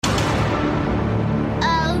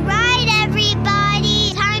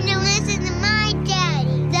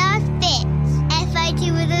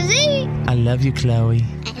love you, Chloe.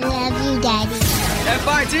 I love you, Daddy.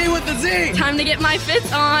 F-I-T with the Z. Time to get my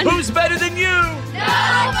Fitz on. Who's better than you?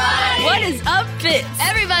 Nobody! What is up, Fitz?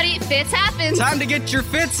 Everybody, Fitz happens. Time to get your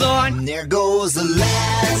Fitz on. There goes the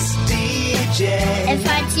last DJ.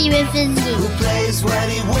 F-I-T with the Z. Who plays what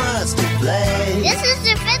he wants to play. This is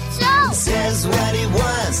the Fitz Show. Says what he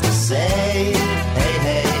wants to say. Hey,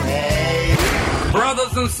 hey, hey.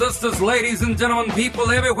 Brothers and sisters, ladies and gentlemen,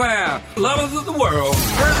 people everywhere, lovers of the world.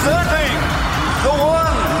 Presenting the one,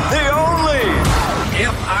 the only.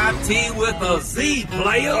 F-I-T with a Z,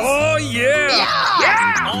 players. Oh, yeah.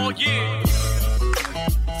 Oh, yeah.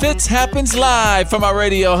 Fitz happens live from our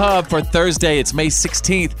radio hub for Thursday. It's May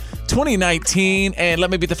 16th, 2019. And let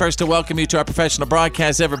me be the first to welcome you to our professional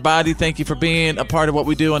broadcast, everybody. Thank you for being a part of what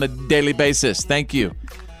we do on a daily basis. Thank you.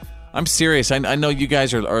 I'm serious. I know you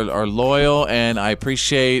guys are loyal, and I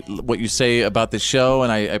appreciate what you say about the show,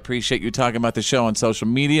 and I appreciate you talking about the show on social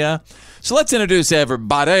media. So let's introduce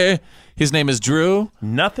everybody. His name is Drew.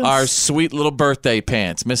 Our sweet little birthday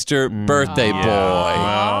pants, Mr. Birthday Boy.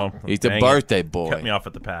 Wow. He's the birthday boy. Cut me off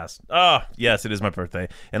at the pass. Oh, yes, it is my birthday.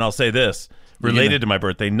 And I'll say this, related to my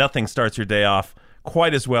birthday, nothing starts your day off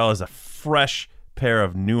quite as well as a fresh pair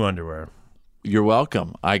of new underwear. You're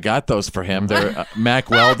welcome. I got those for him. They're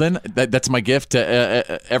Mac Weldon. That's my gift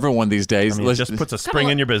to everyone these days. I mean, it just puts a spring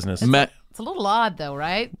in your business. It's a little odd, though,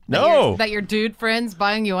 right? No. That your dude friend's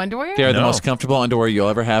buying you underwear? They're the most comfortable underwear you'll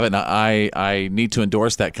ever have, and I need to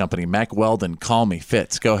endorse that company. Mac Weldon, call me.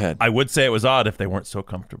 Fitz, go ahead. I would say it was odd if they weren't so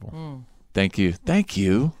comfortable. Thank you. Thank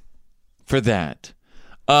you for that.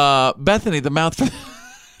 Bethany, the mouth for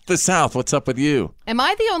the South, what's up with you? Am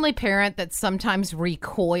I the only parent that sometimes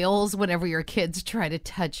recoils whenever your kids try to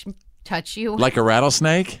touch you? Like a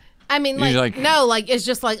rattlesnake? I mean, it's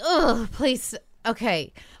just like, ugh, please.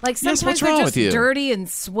 Okay. Like sometimes they're just dirty and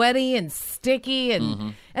sweaty and sticky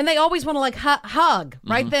and they always want to like hug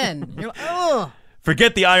right then. You're like, ugh.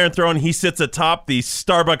 Forget the Iron Throne. He sits atop the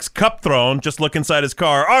Starbucks cup throne. Just look inside his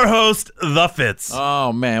car. Our host, the Fitz.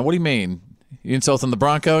 Oh, man. What do you mean? You insulting the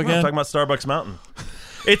Bronco again? I'm talking about Starbucks Mountain.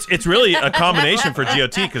 It's really a combination for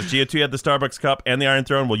GOT because GOT had the Starbucks cup and the Iron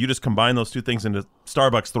Throne. Well, you just combine those two things into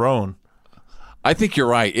Starbucks Throne. I think you're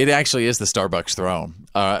right. It actually is the Starbucks Throne.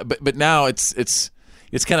 But now it's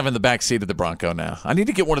kind of in the back seat of the Bronco now. I need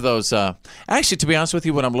to get one of those. Actually, to be honest with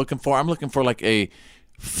you, what I'm looking for like a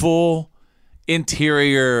full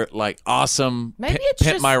interior, like awesome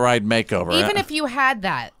Pimp My Ride makeover. Even if you had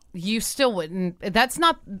that, you still wouldn't. That's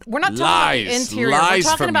not. We're not talking about the interior. Lies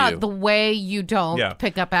we're talking about you. The way you don't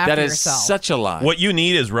pick up after yourself. That is such a lie. What you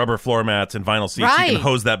need is rubber floor mats and vinyl seats. Right. You can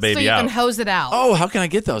hose that baby out. So you can hose it out. Oh, how can I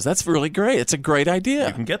get those? That's really great. It's a great idea.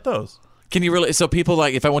 You can get those. Can you really? So people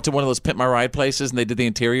like, if I went to one of those Pimp My Ride places and they did the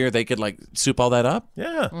interior, they could like soup all that up?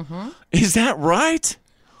 Yeah. Is that right?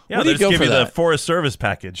 Yeah, what do they you just go give for you that? the Forest Service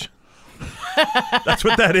package. That's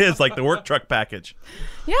what that is, like the work truck package.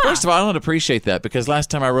 Yeah. First of all, I don't appreciate that because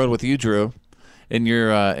last time I rode with you, Drew, in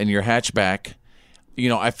your hatchback, you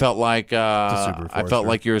know, I felt like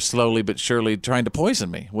you were slowly but surely trying to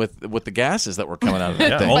poison me with the gases that were coming out of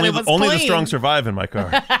that thing. Only the strong survive in my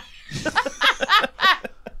car.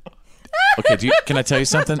 Okay, can I tell you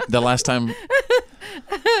something? The last time,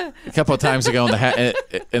 a couple of times ago in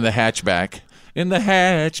the hatchback,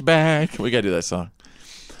 we gotta do that song.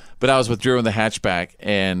 But I was with Drew in the hatchback,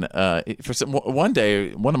 and one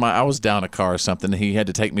day, I was down a car or something, and he had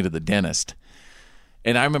to take me to the dentist.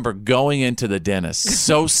 And I remember going into the dentist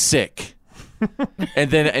so sick,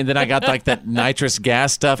 and then I got like that nitrous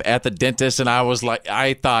gas stuff at the dentist, and I was like,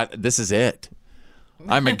 I thought this is it.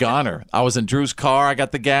 I'm a goner. I was in Drew's car. I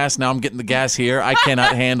got the gas. Now I'm getting the gas here. I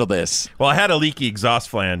cannot handle this. Well, I had a leaky exhaust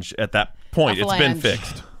flange at that point. It's been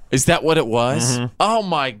fixed. Is that what it was? Mm-hmm. Oh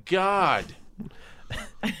my God.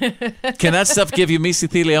 Can that stuff give you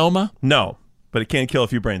mesothelioma? No, but it can kill a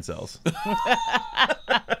few brain cells.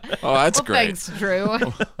 Oh, that's great. Thanks, Drew.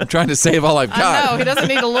 I'm trying to save all I've got. I know. He doesn't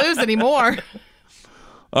need to lose anymore.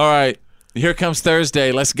 All right. Here comes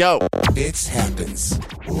Thursday. Let's go. It happens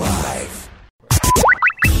live.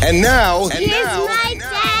 And now, Here's my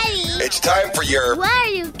daddy. It's time for your Why Are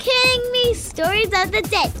You Kidding Me? Stories of the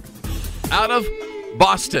day. Out of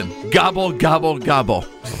Boston. Gobble, gobble, gobble.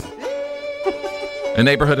 A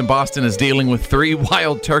neighborhood in Boston is dealing with 3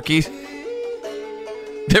 wild turkeys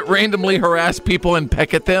that randomly harass people and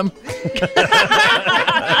peck at them.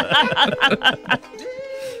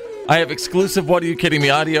 I have exclusive What Are You Kidding Me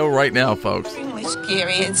audio right now, folks. Extremely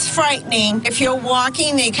scary. It's frightening. If you're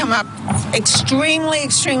walking, they come up extremely,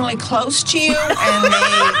 extremely close to you, and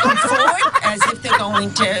they come forward as if they're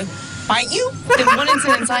going to bite you? The one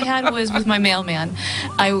incident I had was with my mailman.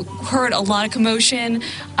 I heard a lot of commotion.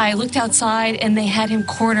 I looked outside, and they had him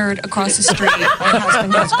cornered across the street. My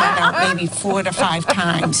husband has been out maybe 4 to 5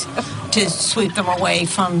 times to sweep them away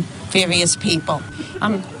from various people.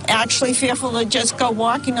 I'm actually fearful to just go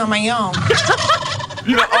walking on my own.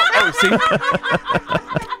 See?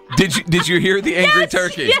 Did you hear the angry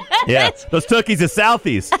turkey? Yes. Yeah, those turkeys are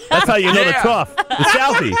Southies. That's how you know they're tough. The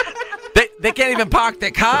Southie. They can't even park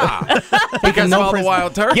their car because of all the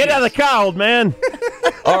wild turkeys. Get out of the car, old man.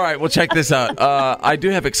 All right, well, check this out. I do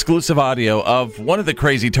have exclusive audio of one of the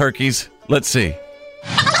crazy turkeys. Let's see.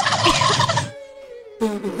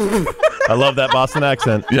 I love that Boston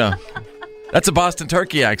accent. Yeah. That's a Boston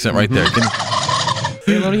turkey accent right there.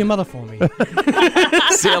 Say hello to your mother for me.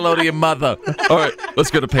 Say hello to your mother. All right, let's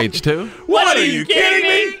go to page 2. What are you kidding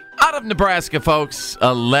me? Out of Nebraska, folks,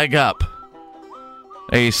 a leg up.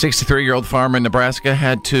 A 63-year-old farmer in Nebraska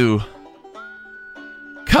had to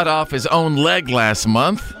cut off his own leg last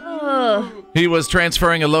month. He was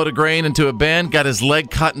transferring a load of grain into a bin, got his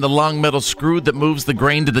leg caught in the long metal screw that moves the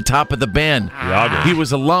grain to the top of the bin. He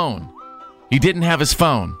was alone. He didn't have his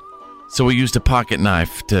phone, so he used a pocket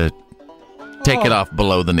knife to take it off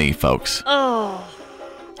below the knee, folks.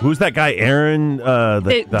 Who's that guy, Aaron?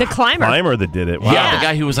 The climber that did it. Wow. Yeah, the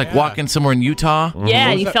guy who was walking somewhere in Utah. Yeah,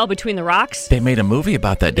 and he fell between the rocks. They made a movie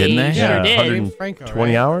about that, didn't they? Sure did.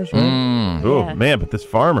 120 hours? Right? Oh, man, but this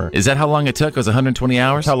farmer. Is that how long it took? It was 120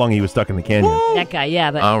 hours? That's how long he was stuck in the canyon. That guy, yeah.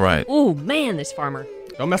 But all right. Oh, man, this farmer.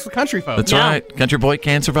 Don't mess with country folks. That's right. Country boy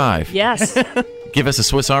can survive. Yes. Give us a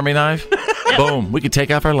Swiss Army knife. Boom. We could take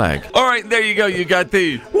off our leg. All right, there you go. You got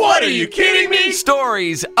the What Are You Kidding Me?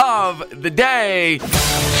 Stories of the day.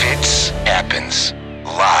 Fitz happens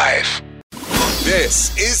live.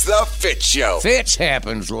 This is the Fitz Show. Fitz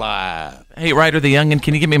happens live. Hey, Ryder the Youngin,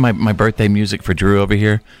 can you give me my birthday music for Drew over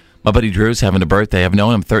here? My buddy Drew's having a birthday. I've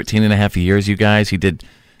known him 13 and a half years, you guys. He did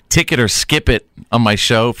Tick It or Skip It on my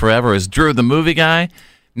show forever as Drew the movie guy.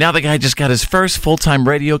 Now the guy just got his first full-time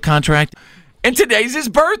radio contract. And today's his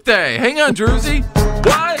birthday. Hang on, Drewsy.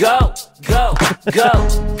 What? Go, go,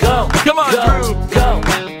 go, go. Come on, go, Drew. Go.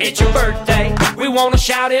 It's your birthday. We want to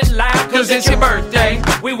shout it loud because it's your birthday.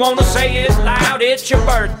 We want to say it loud. It's your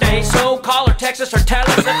birthday. So call or text us or tell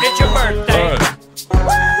us that it's your birthday.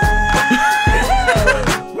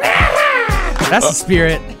 That's the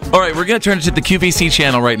spirit. All right, we're going to turn it to the QVC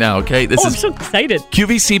channel right now, okay? This I'm so excited.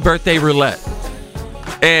 QVC Birthday Roulette.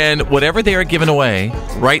 And whatever they are giving away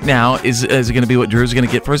right now is going to be what Drew's going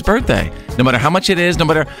to get for his birthday. No matter how much it is, no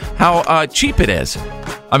matter how cheap it is.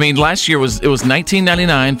 I mean, last year it was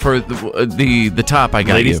 $19.99 for the top I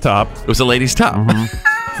got ladies' you. top. It was a ladies' top.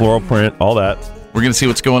 Mm-hmm. Floral print, all that. We're going to see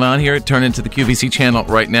what's going on here. Turn into the QVC channel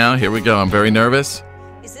right now. Here we go. I'm very nervous.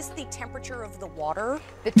 Is this the temperature of the water?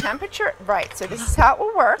 The temperature, right. So this is how it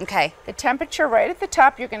will work. Okay. The temperature right at the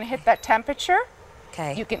top, you're going to hit that temperature.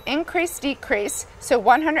 Okay. You can increase, decrease. So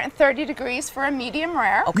 130 degrees for a medium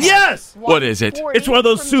rare. Okay. Yes! What is it? It's one of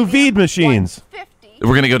those sous vide machines. We're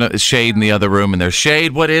going to go to Shade in the other room, and there's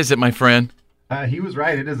Shade. What is it, my friend? He was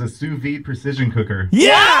right. It is a sous vide precision cooker.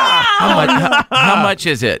 Yeah! How much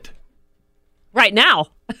is it? Right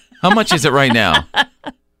now. How much is it right now?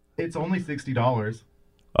 It's only $60.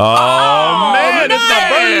 Oh man! It's my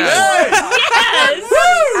birthday!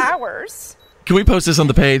 Yes! Hours. Can we post this on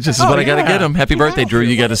the page? This is what I got to get him. Happy birthday, Drew.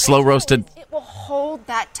 You got a slow roasted. It will hold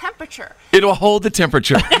that temperature. It'll hold the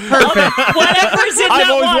temperature. Perfect. Whatever's in I've that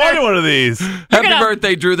always water. wanted one of these. Happy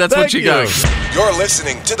birthday, Drew. That's what you got. You're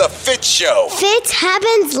listening to the Fitz Show. Fitz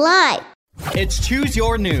happens live. It's Choose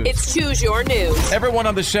Your News. It's Choose Your News. Everyone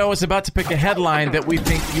on the show is about to pick a headline that we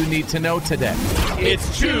think you need to know today.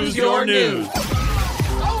 It's Choose Your News.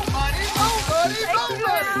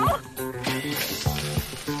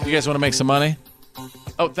 You guys want to make some money?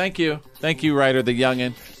 Oh, thank you. Thank you, Ryder the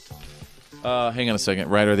Youngin. Hang on a second.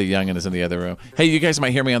 Ryder the Youngin is in the other room. Hey, you guys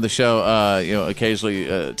might hear me on the show,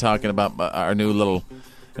 occasionally talking about our new little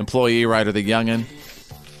employee, Ryder the Youngin.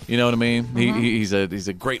 You know what I mean? Mm-hmm. He's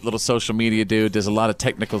a great little social media dude. Does a lot of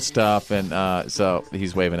technical stuff, and so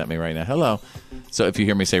he's waving at me right now. Hello. So if you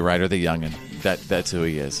hear me say Ryder the Youngin, that's who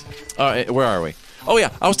he is. Where are we? Oh yeah,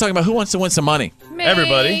 I was talking about who wants to win some money. Me.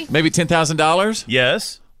 Everybody. Maybe $10,000.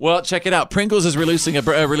 Yes. Well, check it out. Pringles is releasing a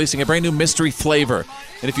brand new mystery flavor,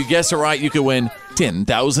 and if you guess it right, you could win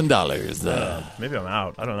 $10,000. Maybe I'm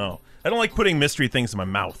out. I don't know. I don't like putting mystery things in my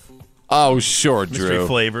mouth. Oh, sure, Drew. Mystery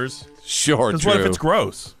flavors. Sure, Drew. What if it's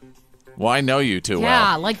gross? Well, I know you too well.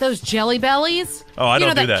 Yeah, like those Jelly Bellies. Oh, I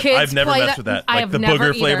don't do that. I've never messed with that. Like the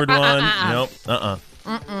booger-flavored one. Nope.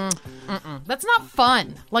 That's not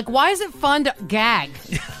fun. Like, why is it fun to gag?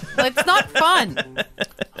 It's not fun.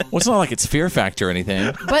 Well, it's not like it's Fear Factor or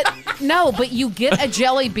anything. But you get a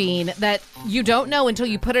jelly bean that you don't know until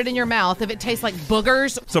you put it in your mouth if it tastes like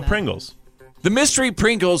boogers. So Pringles. The mystery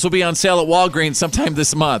Pringles will be on sale at Walgreens sometime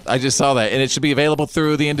this month. I just saw that, and it should be available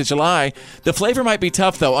through the end of July. The flavor might be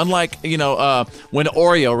tough, though. Unlike, when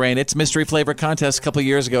Oreo ran its mystery flavor contest a couple of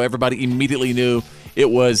years ago, everybody immediately knew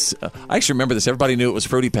it was, I actually remember this, everybody knew it was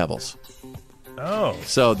Fruity Pebbles. Oh.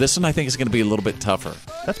 So this one I think is going to be a little bit tougher.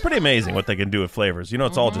 That's pretty amazing what they can do with flavors.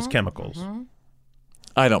 It's all just chemicals.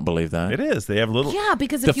 I don't believe that. It is. They have little... Yeah,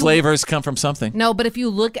 because the flavors come from something. No, but if you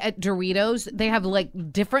look at Doritos, they have like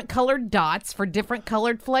different colored dots for different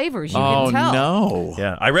colored flavors. You can tell. No.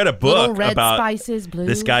 Yeah, I read a Little book red about spices, blue.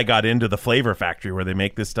 This guy got into the flavor factory where they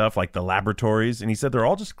make this stuff, like the laboratories, and he said they're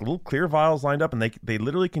all just little clear vials lined up, and they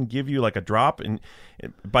literally can give you like a drop, and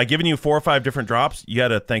by giving you 4 or 5 different drops, you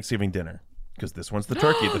had a Thanksgiving dinner. Because this one's the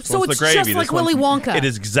turkey, this so one's the it's gravy. just like Willy Wonka. It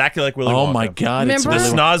is exactly like Willy Wonka. Oh my God! Remember?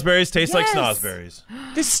 It's the snozberries taste like snozberries.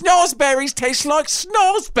 The snozberries taste like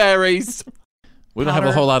snozberries. We don't have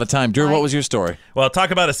a whole lot of time. Drew, what was your story? Well,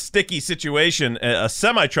 talk about a sticky situation. A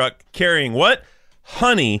semi-truck carrying what?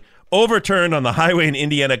 Honey overturned on the highway in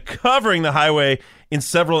Indiana, covering the highway in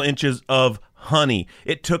several inches of honey.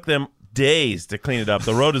 It took them days to clean it up.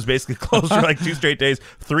 The road was basically closed for like 2 straight days.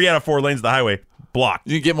 3 out of 4 lanes of the highway blocked.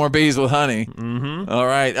 You can get more bees with honey. Mm-hmm. All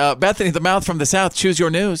right. Bethany, the mouth from the south, choose your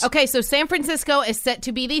news. Okay, so San Francisco is set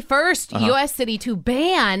to be the first U.S. city to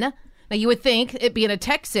ban. Now, you would think it being a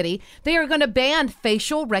tech city, they are going to ban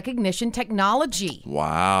facial recognition technology.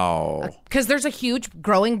 Wow. Because there's a huge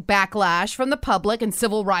growing backlash from the public and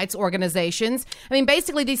civil rights organizations. I mean,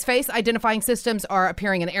 basically, these face identifying systems are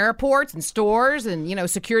appearing in airports and stores and,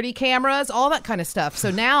 security cameras, all that kind of stuff.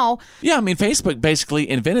 So now... Yeah, I mean, Facebook basically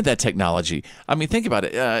invented that technology. I mean, think about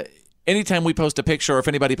it. Anytime we post a picture, or if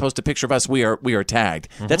anybody posts a picture of us, we are tagged.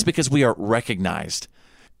 Mm-hmm. That's because we are recognized.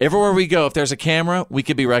 Everywhere we go, if there's a camera, we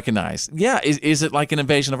could be recognized. Yeah, is it like an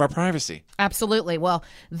invasion of our privacy? Absolutely. Well,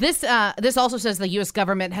 this also says the U.S.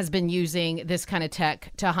 government has been using this kind of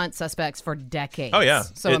tech to hunt suspects for decades. Oh, yeah.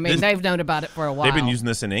 So, they've known about it for a while. They've been using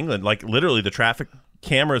this in England. Like, literally, the traffic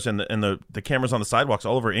cameras and the cameras on the sidewalks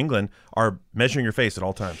all over England are measuring your face at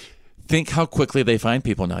all times. Think how quickly they find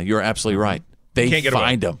people now. You're absolutely right. They can't get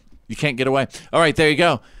find them. You can't get away. All right, there you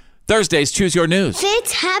go. Thursdays, choose your news.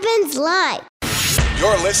 Fitz happens live.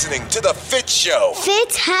 You're listening to The Fitz Show.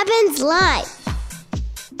 Fitz happens live.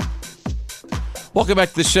 Welcome back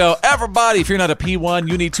to the show. Everybody, if you're not a P1,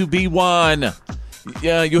 you need to be one.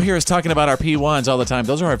 Yeah, you'll hear us talking about our P1s all the time.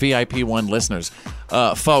 Those are our VIP 1 listeners.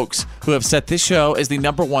 Folks who have set this show as the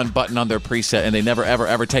 #1 button on their preset, and they never, ever,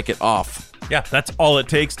 ever take it off. Yeah, that's all it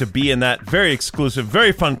takes to be in that very exclusive,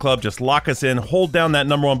 very fun club. Just lock us in, hold down that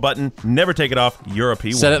 #1 button, never take it off. You're a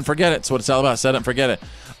P1. Set it and forget it. That's what it's all about. Set it and forget it.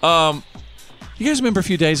 You guys remember a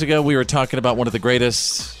few days ago we were talking about one of the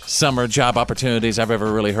greatest summer job opportunities I've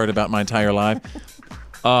ever really heard about in my entire life?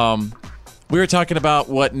 We were talking about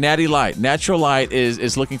what Natty Light, Natural Light,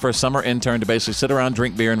 is looking for a summer intern to basically sit around,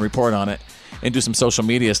 drink beer, and report on it, and do some social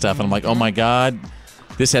media stuff. And I'm like, oh my God,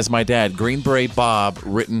 this has my dad, Green Beret Bob,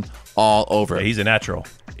 written all over it. Yeah, he's a natural.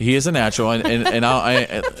 He is a natural,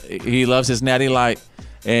 and he loves his Natty Light,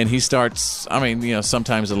 and he starts,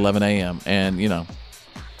 sometimes at 11 a.m., and,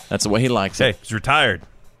 that's the way he likes it. Hey, he's retired.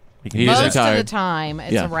 He is retired. Most of the time,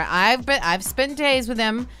 it's around. I've spent days with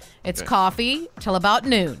him. It's coffee till about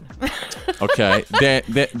noon. Okay. Then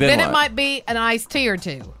it might be an iced tea or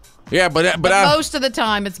two. Yeah, but most of the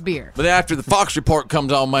time it's beer. But after the Fox report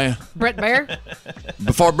comes on, man. Brett Bear?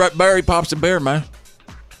 Before Brett Bear, he pops a beer, man.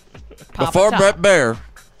 Before Brett Bear,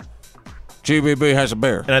 GBB has a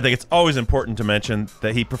beer. And I think it's always important to mention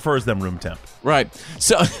that he prefers them room temp. Right.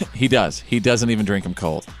 So he does. He doesn't even drink them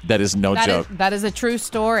cold. That is no joke. That is a true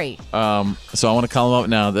story. So I want to call him up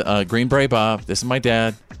now. The Green Beret Bob, this is my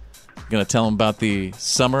dad. I'm going to tell him about the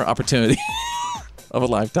summer opportunity of a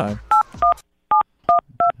lifetime.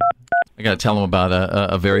 I got to tell him about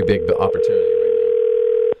a very big opportunity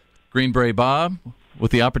right now. Green Beret Bob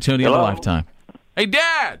with the opportunity of a lifetime. Hey,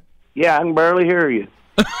 Dad! Yeah, I can barely hear you.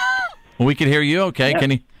 Well, we can hear you, okay? Yeah.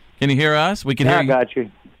 Can you hear us? We can hear you. I got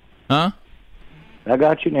you. Huh? I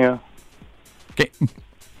got you now. Okay.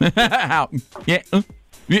 How? Yeah.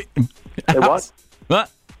 Hey, what?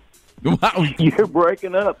 What? You're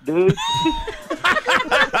breaking up, dude.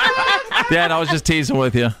 Dad, I was just teasing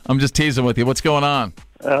with you. I'm just teasing with you. What's going on?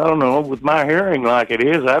 I don't know. With my hearing like it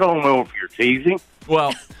is, I don't know if you're teasing.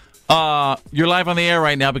 Well, you're live on the air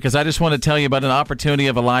right now because I just want to tell you about an opportunity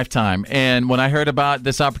of a lifetime. And when I heard about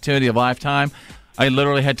this opportunity of a lifetime, I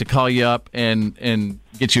literally had to call you up and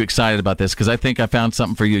get you excited about this because I think I found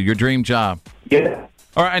something for you. Your dream job. Yeah.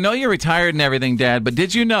 All right, I know you're retired and everything, Dad, but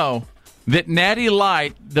did you know that Natty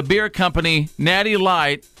Light, the beer company, Natty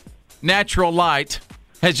Light, Natural Light,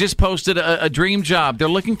 has just posted a dream job. They're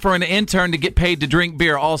looking for an intern to get paid to drink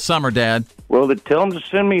beer all summer, Dad. Well, then tell them to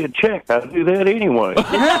send me a check. I'll do that anyway.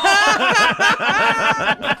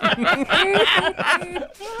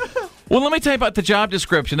 Well, let me tell you about the job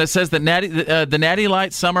description. It says that the Natty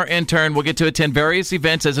Light summer intern will get to attend various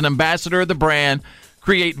events as an ambassador of the brand,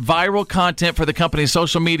 create viral content for the company's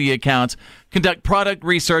social media accounts, conduct product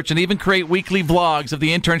research, and even create weekly vlogs of the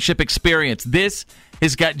internship experience. This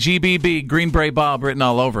has got GBB, Green Beret Bob, written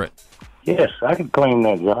all over it. Yes, I can claim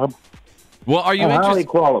that job. Well, are you I'm highly interested?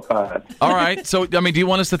 qualified. All right. So, I mean, do you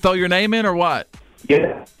want us to throw your name in or what?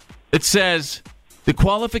 Yeah. It says the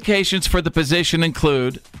qualifications for the position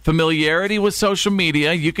include familiarity with social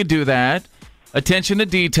media. You could do that. Attention to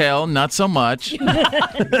detail, not so much.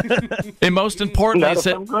 And most importantly, Not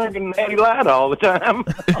if I'm drinking Natty Light all the time.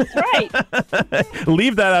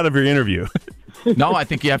 Leave that out of your interview. No, I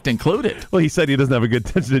think you have to include it. Well, he said he doesn't have a good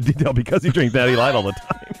attention to detail because he drinks Natty Light all the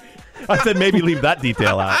time. I said maybe leave that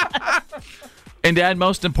detail out. And, Dad,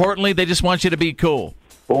 most importantly, they just want you to be cool.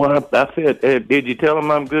 Well, that's it. Did you tell them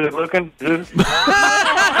I'm good looking?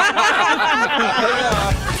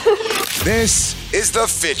 This is The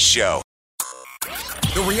Fitz Show.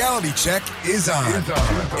 The reality check is on.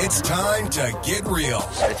 It's time to get real.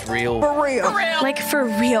 It's real. For real. Like for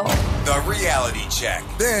real. The reality check.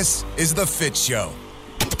 This is The Fitz Show.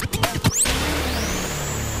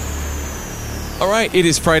 All right, it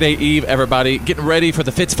is Friday Eve, everybody. Getting ready for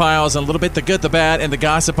the Fitz Files and a little bit the good, the bad, and the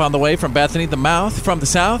gossip on the way from Bethany, the mouth from the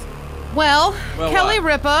south. Well Kelly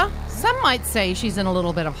Ripa, some might say she's in a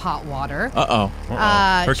little bit of hot water. Uh-oh.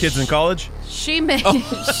 Her kids in college? She made...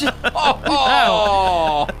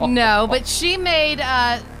 No, but she made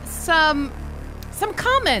some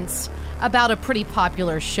comments about a pretty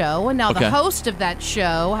popular show, and now the host of that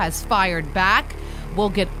show has fired back. We'll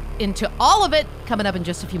get into all of it coming up in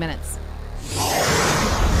just a few minutes.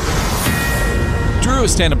 Drew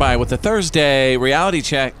is standing by with the Thursday reality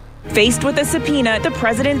check. Faced with a subpoena, the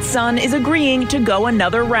president's son is agreeing to go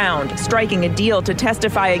another round, striking a deal to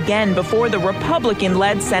testify again before the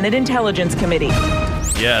Republican-led Senate Intelligence Committee.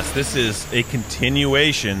 Yes, this is a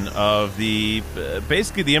continuation of the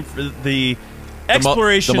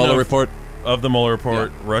exploration the Mueller report. Of the Mueller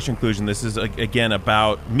report, Russian collusion. This is again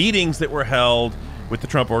about meetings that were held with the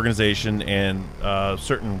Trump organization and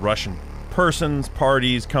certain Russian persons,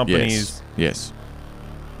 parties, companies, yes,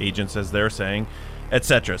 agents, as they're saying,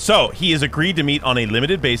 etc. So he has agreed to meet on a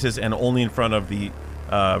limited basis and only in front of the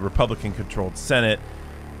Republican-controlled Senate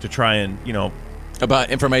to try and, about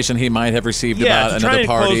information he might have received about another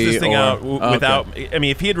party. Close this thing out without. I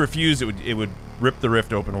mean, if he had refused, it would rip the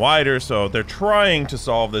rift open wider. So they're trying to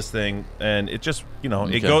solve this thing, and it just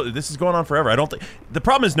this is going on forever. I don't think the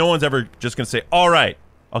problem is no one's ever just going to say, "All right,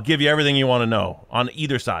 I'll give you everything you want to know" on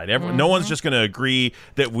either side. No one's just going to agree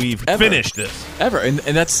that we've finished this ever, and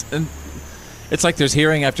it's like there's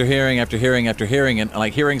hearing after hearing after hearing after hearing, and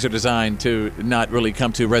like hearings are designed to not really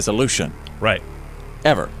come to resolution, right?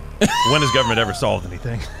 Ever. When has government ever solved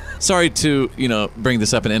anything? Sorry to bring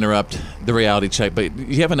this up and interrupt the reality check, but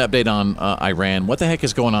you have an update on Iran. What the heck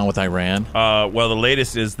is going on with Iran? Well, the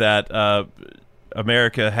latest is that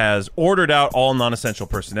America has ordered out all non-essential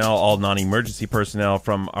personnel, all non-emergency personnel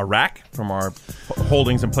from Iraq, from our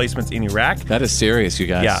holdings and placements in Iraq. That is serious, you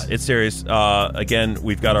guys. Yeah, it's serious. Again,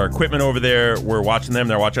 we've got our equipment over there. We're watching them.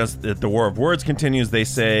 They're watching us. The war of words continues. They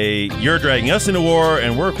say, you're dragging us into war,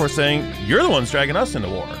 and we're, of course, saying, you're the ones dragging us into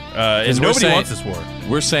war. And nobody wants this war.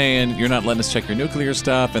 We're saying, you're not letting us check your nuclear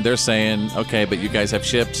stuff, and they're saying, okay, but you guys have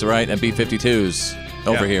ships, right, and B-52s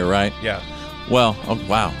over here, right? Yeah. Well,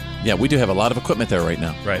 wow. Yeah, we do have a lot of equipment there right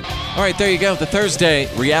now. Right. All right, there you go. The Thursday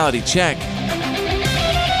reality check.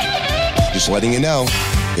 Just letting you know,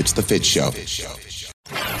 it's The Fitz Show.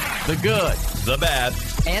 The good, the bad,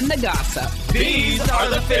 and the gossip. These are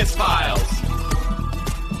the Fitz Files.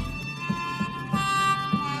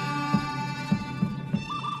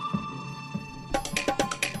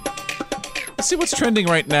 Let's see what's trending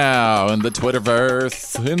right now in the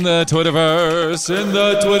Twitterverse. In the Twitterverse. In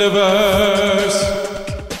the Twitterverse.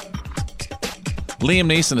 Liam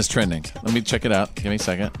Neeson is trending. Let me check it out. Give me a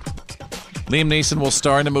second. Liam Neeson will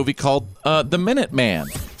star in a movie called The Minute Man.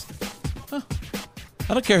 Huh.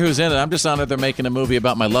 I don't care who's in it. I'm just honored they're making a movie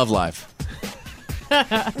about my love life. Do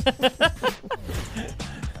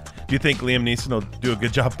you think Liam Neeson will do a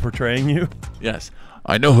good job portraying you? Yes.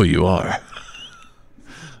 I know who you are.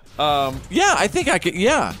 Yeah, I think I could.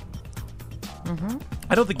 Yeah. Mm-hmm.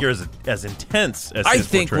 I don't think you're as intense as I his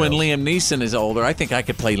think when portrayals. Liam Neeson is older, I think I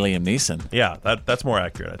could play Liam Neeson. Yeah, that's more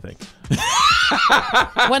accurate, I think.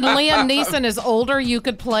 When Liam Neeson is older, you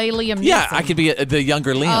could play Liam Neeson. Yeah, I could be the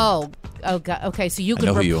younger Liam. Oh, God. Okay, so you I could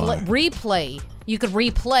know who you are. replay. You could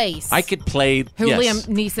replace. I could play who yes. Liam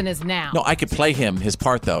Neeson is now. No, I could play his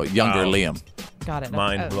part though, younger Liam. Got it.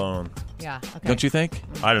 Mind blown. Yeah. Okay. Don't you think?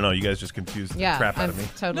 I don't know. You guys just confused the crap out of me.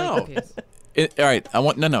 Totally confused. All right,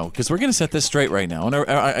 no, because we're gonna set this straight right now, and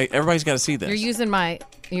everybody's got to see this. You're using my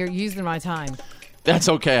time. That's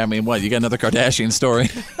okay. I mean, what? You got another Kardashian story?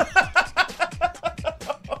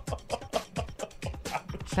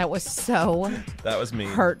 That was so. That was mean.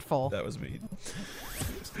 Hurtful. That was mean.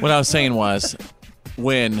 What I was saying was,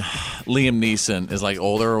 when Liam Neeson is like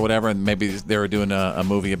older or whatever, and maybe they were doing a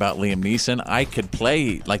movie about Liam Neeson, I could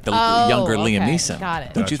play like the younger Liam Neeson. Got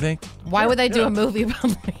it. Don't you think? Why would they do a movie about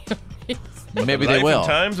Liam Neeson? Maybe the they life will. and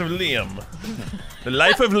times of Liam. The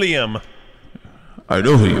life of Liam. I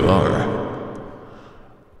know who you are,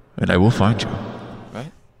 and I will find you.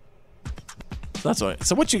 Right. So that's right.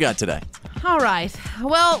 So what you got today? All right.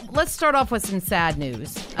 Well, let's start off with some sad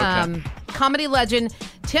news. Okay. Comedy legend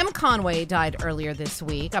Tim Conway died earlier this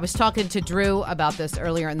week. I was talking to Drew about this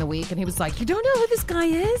earlier in the week, and he was like, "You don't know who this guy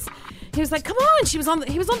is?" He was like, "Come on, he was on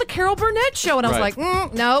the Carol Burnett show," and I was Right.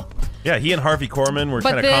 like, "Nope." Yeah, he and Harvey Korman were But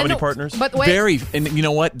kind of then- comedy partners. but wait. Very, and you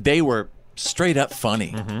know what? They were straight up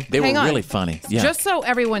funny. They Hang were on. really funny. Yeah. Just so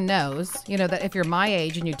everyone knows, that if you're my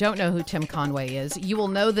age and you don't know who Tim Conway is, you will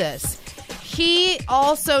know this. He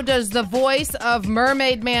also does the voice of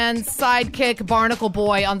Mermaid Man's sidekick Barnacle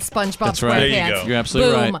Boy on SpongeBob That's SquarePants. right. There you go. You're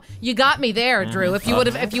absolutely Boom. right. You got me there, Drew. If you would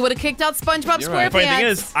have kicked out SpongeBob SquarePants. The funny thing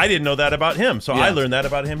is, I didn't know that about him, so Yeah. I learned that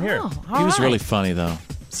about him here. He was really funny though.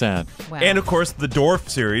 Sad. Wow. And of course, the Dorf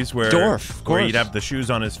series, where Of where course. he'd have the shoes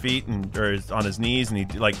on his feet or on his knees, and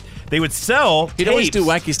they would sell. He'd always tapes. do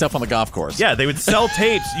wacky stuff on the golf course. Yeah, they would sell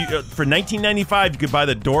tapes for $19.95. You could buy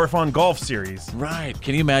the Dorf on Golf series. Right.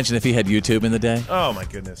 Can you imagine if he had YouTube in the day? Oh my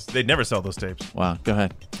goodness, they'd never sell those tapes. Wow. Go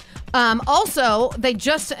ahead. Also, they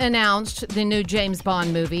just announced the new James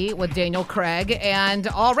Bond movie with Daniel Craig, and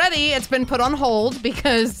already it's been put on hold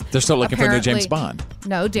because They're still looking for a new apparently- James Bond.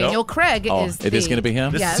 No, Daniel Craig Oh, is. it is going to be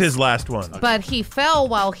him. This Yes. is his last one. But he fell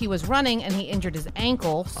while he was running and he injured his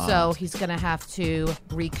ankle, so he's going to have to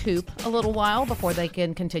recoup a little while before they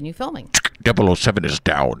can continue filming. 007 is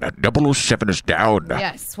down. 007 is down.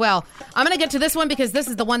 Yes. Well, I'm going to get to this one because this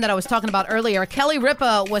is the one that I was talking about earlier. Kelly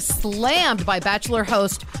Ripa was slammed by Bachelor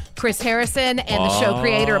host Chris Harrison and the show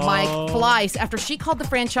creator Mike Fleiss after she called the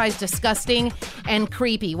franchise disgusting and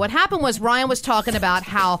creepy. What happened was Ryan was talking about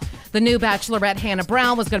how the new Bachelorette Hannah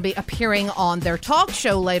Brown was going to be appearing on their talk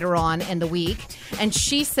show later on in the week, and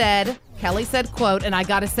Kelly said, quote, and I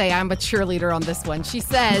got to say, I'm a cheerleader on this one. She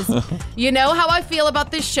says, "You know how I feel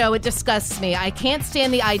about this show. It disgusts me. I can't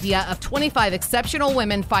stand the idea of 25 exceptional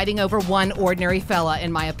women fighting over one ordinary fella,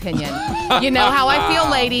 in my opinion. You know how I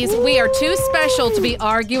feel, ladies. We are too special to be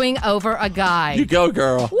arguing over a guy." You go,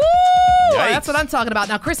 girl. Woo! That's what I'm talking about.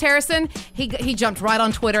 Now, Chris Harrison, he jumped right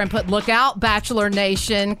on Twitter and put, "Look out, Bachelor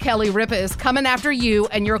Nation. Kelly Ripa is coming after you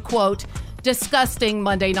and your, quote, disgusting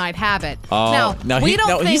Monday night habit."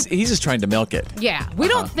 He's just trying to milk it. Yeah, we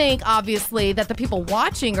don't think, obviously, that the people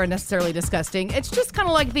watching are necessarily disgusting. It's just kind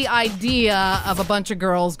of like the idea of a bunch of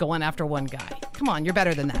girls going after one guy. Come on, you're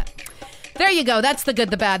better than that. There you go. That's the good,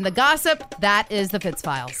 the bad, and the gossip. That is the Fitz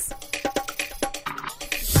Files.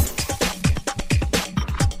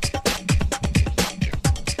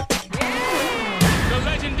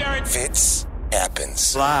 Fitz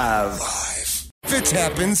happens Live. Fitz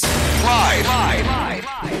happens live.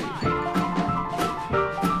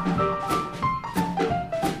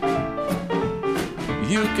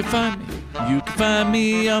 You can find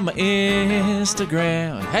me on my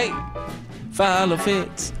Instagram. Hey, follow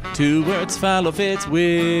Fitz. 2 words, follow Fitz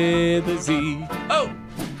with a Z. Oh!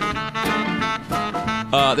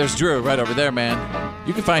 There's Drew right over there, man.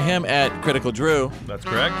 You can find him at Critical Drew. That's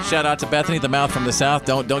correct. Shout out to Bethany, the mouth from the south.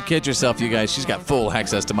 Don't kid yourself, you guys. She's got full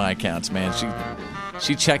access to my accounts, man.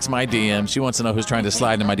 She checks my DMs. She wants to know who's trying to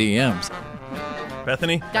slide into my DMs.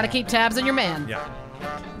 Bethany? Got to keep tabs on your man. Yeah.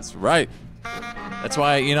 That's right. That's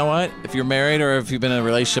why, you know what? If you're married or if you've been in a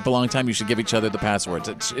relationship a long time, you should give each other the passwords.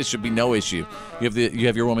 It should be no issue. You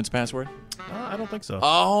have your woman's password? I don't think so.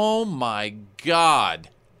 Oh, my God.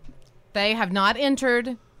 They have not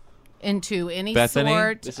entered into any Bethany,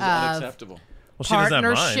 sort this is of unacceptable. Well, she doesn't have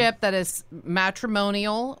mine. partnership that is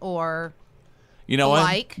matrimonial or You know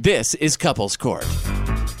like. what? This is Couples Court.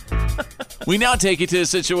 We now take you to a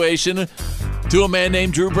situation to a man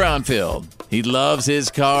named Drew Brownfield. He loves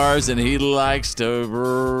his cars, and he likes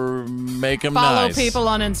to make them Follow nice. people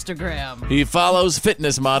on Instagram. He follows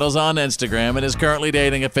fitness models on Instagram and is currently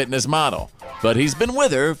dating a fitness model. But he's been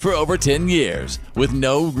with her for over 10 years with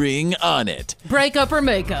no ring on it. Breakup or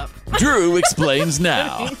makeup? Drew explains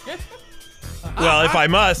now. Well, if I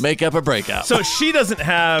must. Makeup or breakup. So she doesn't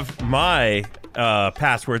have my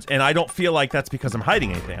passwords, and I don't feel like that's because I'm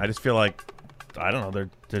hiding anything. I just feel like, I don't know,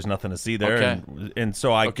 there's nothing to see there. Okay. And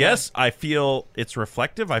so I guess I feel it's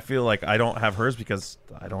reflective. I feel like I don't have hers because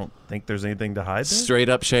I don't think there's anything to hide there. Straight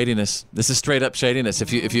up shadiness. This is straight up shadiness.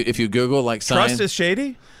 If you Google like Trust is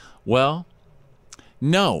shady? Well,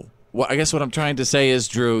 no. Well, I guess what I'm trying to say is,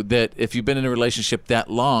 Drew, that if you've been in a relationship that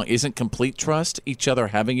long, isn't complete trust each other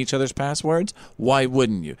having each other's passwords? Why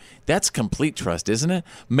wouldn't you? That's complete trust, isn't it?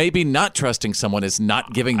 Maybe not trusting someone is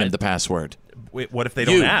not giving them the password. Wait, what if they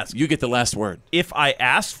don't ask? You get the last word. If I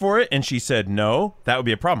asked for it and she said no, that would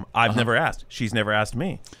be a problem. I've never asked. She's never asked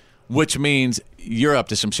me. Which means you're up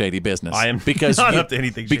to some shady business. I am because not up to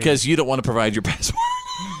anything shady. Because you don't want to provide your password.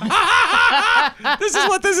 This is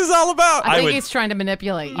what this is all about. I think he's trying to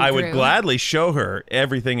manipulate you, I would Drew. gladly show her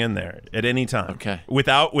everything in there at any time. Okay.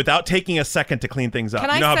 Without taking a second to clean things up. Can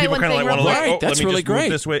I you know how say people one kind of thing like want to real look, quick? Right, that's let me really just move great.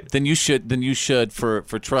 this way. Then you should for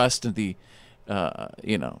trust and the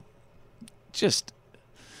just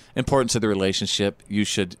importance of the relationship, you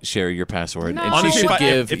should share your password. No. And Honestly, she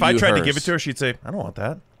should if I tried to hers. give it to her, she'd say, I don't want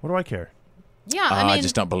that. What do I care? Yeah, I I mean,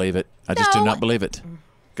 just don't believe it. I just do No. not believe it.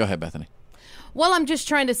 Go ahead, Bethany. well, I'm just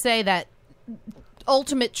trying to say that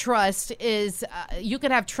ultimate trust is you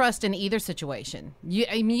can have trust in either situation.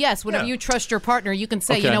 I mean, yes, whenever you trust your partner, you can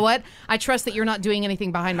say, you Okay. know what? I trust that you're not doing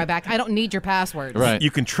anything behind my back. I don't need your passwords. Right.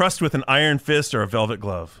 You can trust with an iron fist or a velvet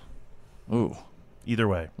glove. Ooh. Either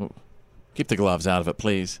way. Ooh. Keep the gloves out of it,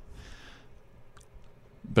 please.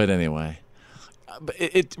 But anyway,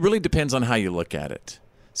 it really depends on how you look at it.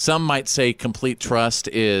 Some might say complete trust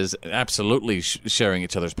is absolutely sharing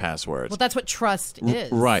each other's passwords. Well, that's what trust is.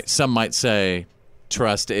 Right. Some might say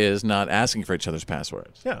trust is not asking for each other's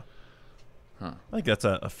passwords. Yeah. I think that's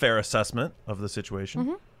a fair assessment of the situation.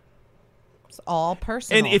 Mm-hmm. It's all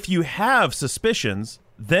personal. And if you have suspicions,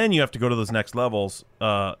 then you have to go to those next levels.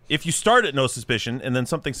 If you start at no suspicion and then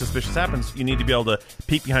something suspicious happens, you need to be able to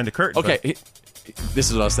peek behind the curtain. Okay, this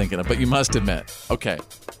is what I was thinking of, but you must admit, okay,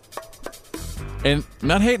 and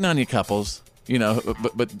not hating on you couples,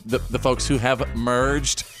 but the folks who have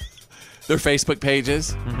merged their Facebook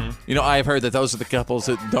pages, I have heard that those are the couples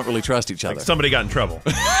that don't really trust each other. Like somebody got in trouble.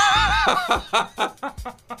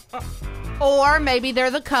 Or maybe they're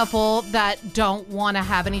the couple that don't want to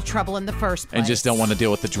have any trouble in the first place. And just don't want to deal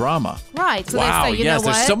with the drama. Right. So wow, they say, you yes, know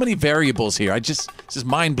what? there's so many variables here. This is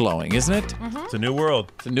mind-blowing, isn't it? Mm-hmm. It's a new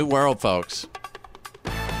world. It's a new world, folks.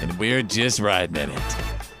 And we're just riding in it.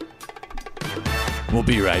 We'll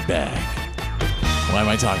be right back. Why am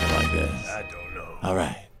I talking like this? I don't know. All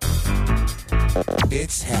right.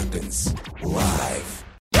 It happens live.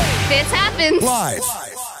 Fitz happens Live.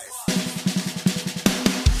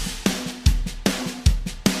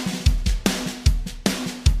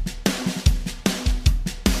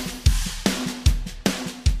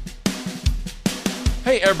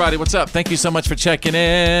 Hey, everybody, what's up? Thank you so much for checking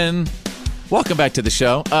in. Welcome back to the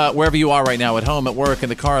show. Wherever you are right now, at home, at work, in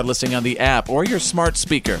the car, listening on the app, or your smart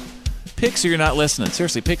speaker. Pics or you're not listening.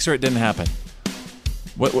 Seriously, pics or it didn't happen.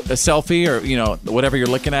 A selfie or, whatever you're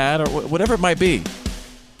looking at or whatever it might be.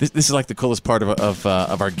 This is like the coolest part of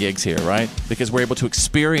our gigs here, right? Because we're able to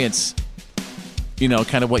experience,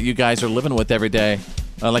 kind of what you guys are living with every day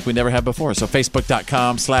like we never have before. So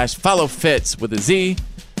Facebook.com/followFitz with a Z,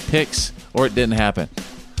 pics, or it didn't happen.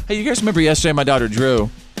 Hey, you guys remember yesterday my daughter Drew,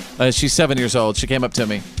 she's 7 years old. She came up to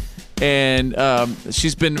me, and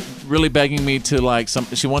she's been really begging me to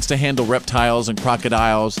she wants to handle reptiles and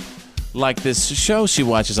crocodiles, like this show she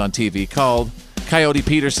watches on TV called Coyote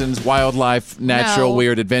Peterson's Wildlife Natural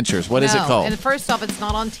Weird Adventures. What is it called? And first off, it's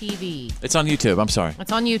not on TV. It's on YouTube. I'm sorry.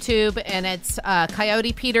 It's on YouTube, and it's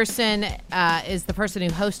Coyote Peterson is the person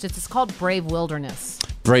who hosts it. It's called Brave Wilderness.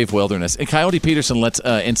 Brave Wilderness. And Coyote Peterson lets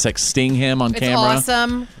insects sting him on camera. It's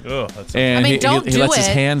awesome. Oh, that's and he lets his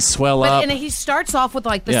hands swell up. And he starts off with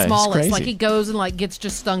the Yeah, smallest. crazy. Like he goes and gets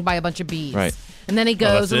just stung by a bunch of bees. Right. And then he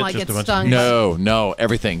goes and just gets a bunch of stung. bees? No,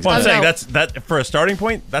 everything's Well, I'm good. saying that for a starting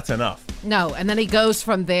point, that's enough. No, and then he goes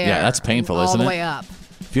from there. Yeah, that's painful, all isn't the it? way up.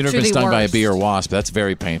 If you've never to been the stung by a worst. bee or wasp, that's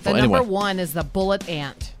very painful. The Anyway, number one is the bullet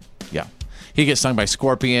ant. yeah. He gets stung by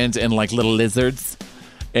scorpions and little lizards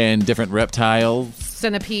and different reptiles.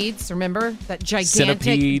 Centipedes, remember? That gigantic.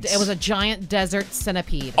 Centipedes. It was a giant desert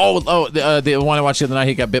centipede. The one I watched the other night,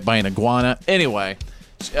 he got bit by an iguana. Anyway,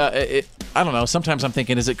 I don't know. Sometimes I'm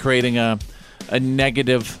thinking, is it creating a a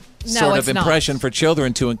negative sort of impression for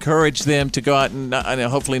children to encourage them to go out and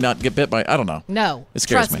hopefully not get bit by. I don't know. No, it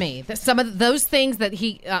scares trust me. Some of those things that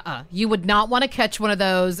you would not want to catch one of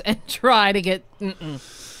those and try to get.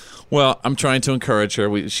 Well, I'm trying to encourage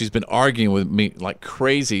her. She's been arguing with me like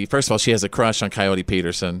crazy. First of all, she has a crush on Coyote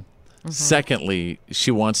Peterson. Mm-hmm. Secondly, she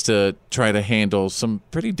wants to try to handle some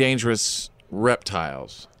pretty dangerous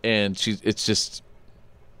reptiles, and it's just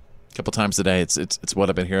a couple times a day. It's what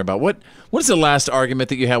I've been hearing about. What is the last argument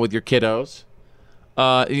that you had with your kiddos?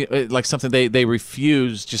 Like something they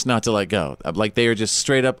refuse just not to let go. Like they are just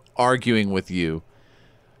straight up arguing with you,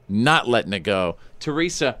 not letting it go.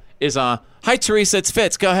 Teresa is on. Hi, Teresa. It's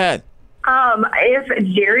Fitz. Go ahead. If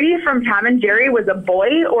Jerry from Tom and Jerry was a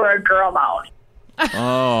boy or a girl mouse.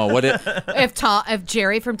 Oh, what if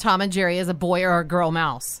Jerry from Tom and Jerry is a boy or a girl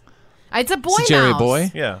mouse? It's a boy mouse. Is Jerry a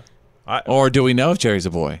boy? Yeah. Or do we know if Jerry's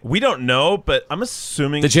a boy? We don't know, but I'm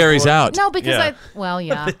assuming the Jerry's out. No, because yeah.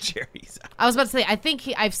 The Jerry's out. I was about to say, I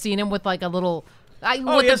think I've seen him with like a little, with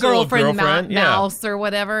he a has a little girlfriend yeah. mouse or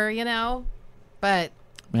whatever, But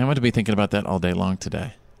man, I'm going to be thinking about that all day long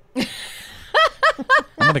today. I'm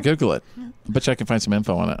going to Google it. I bet you I can find some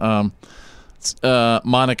info on it.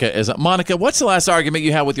 Monica, what's the last argument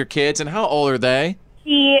you had with your kids, and how old are they?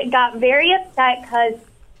 She got very upset because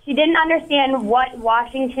she didn't understand what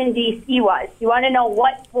Washington, D.C. was. She wanted to know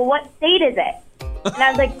what state is it? And I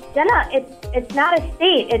was like, Jenna, it's not a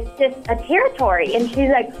state. It's just a territory. And she's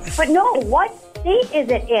like, but no, what state is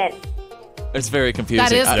it in? It's very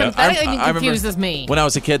confusing. That confuses me. When I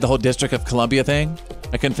was a kid, the whole District of Columbia thing,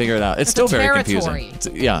 I couldn't figure it out. It's still very confusing.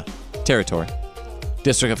 Territory.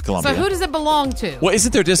 District of Columbia. So who does it belong to? Well,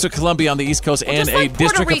 isn't there District of Columbia on the East Coast and a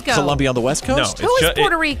District of Columbia on the West Coast? No, who is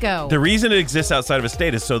Puerto Rico? The reason it exists outside of a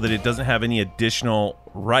state is so that it doesn't have any additional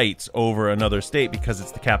rights over another state because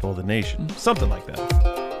it's the capital of the nation. Something like that.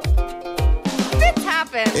 Fitz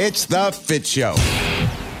happens. It's the Fitz Show.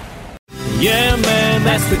 Yeah, man,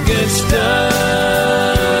 that's the good stuff.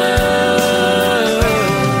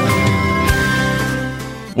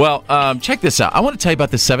 Well, check this out. I want to tell you about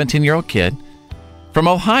this 17-year-old kid from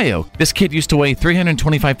Ohio. This kid used to weigh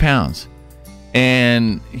 325 pounds,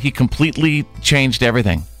 and he completely changed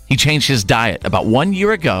everything. He changed his diet about 1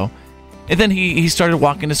 year ago, and then he started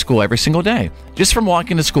walking to school every single day. Just from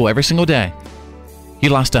walking to school every single day, he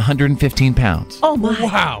lost 115 pounds. Oh, my.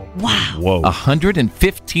 Wow. Whoa.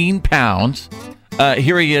 115 pounds.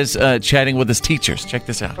 Here he is chatting with his teachers. Check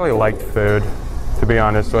this out. I really liked food, to be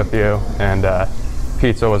honest with you, and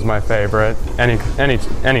pizza was my favorite.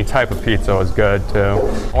 Any type of pizza was good too.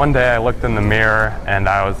 One day I looked in the mirror and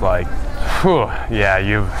I was like, whew, yeah,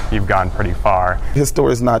 you've gone pretty far. His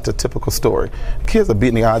story is not the typical story. Kids are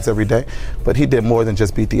beating the odds every day, but he did more than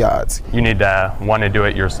just beat the odds. You need to want to do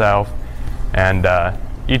it yourself, and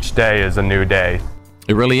each day is a new day.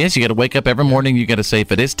 It really is. You got to wake up every morning. You got to say,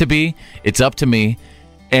 if it is to be, it's up to me.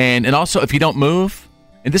 And also, if you don't move,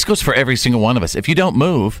 and this goes for every single one of us, if you don't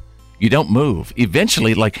move, you don't move.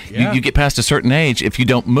 Eventually, you get past a certain age, if you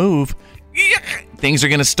don't move, things are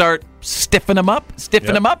going to start stiffening them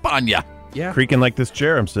up on you. Yeah. Creaking like this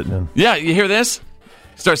chair I'm sitting in. Yeah, you hear this?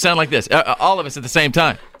 Start sounding like this. All of us at the same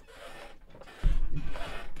time.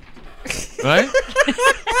 Right?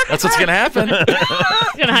 That's what's going to happen. That's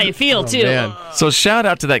kind of how you feel, too. Man. So shout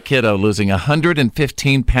out to that kiddo losing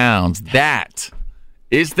 115 pounds. That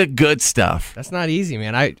is the good stuff. That's not easy,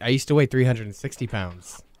 man. I used to weigh 360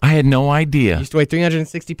 pounds. I had no idea. I used to weigh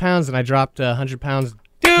 360 pounds, and I dropped 100 pounds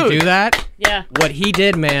to do that. Yeah. What he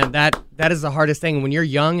did, man, that is the hardest thing. When you're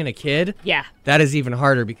young and a kid, yeah, that is even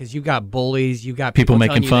harder because you got bullies, you got people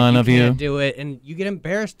making fun of you. Can't do it, and you get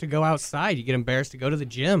embarrassed to go outside. You get embarrassed to go to the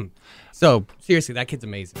gym. So, seriously, that kid's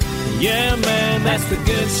amazing. Yeah, man, that's the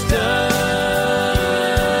good stuff.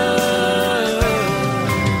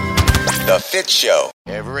 The Fitz Show.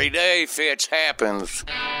 Every day, Fitz happens.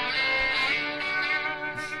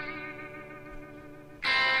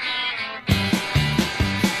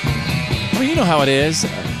 Well, you know how it is.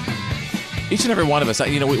 Each and every one of us,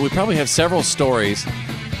 we probably have several stories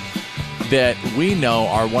that we know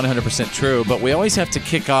are 100% true, but we always have to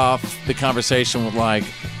kick off the conversation with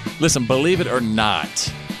listen, believe it or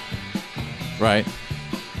not, right?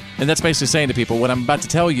 And that's basically saying to people, what I'm about to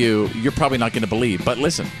tell you, you're probably not going to believe, but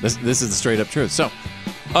listen, this is the straight up truth. So,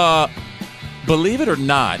 believe it or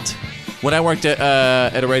not, when I worked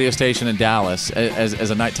at a radio station in Dallas as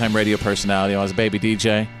a nighttime radio personality, I was a baby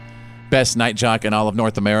DJ. Best night jock in all of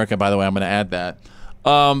North America, by the way. I'm going to add that.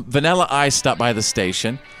 Vanilla Ice stopped by the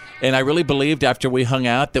station, and I really believed after we hung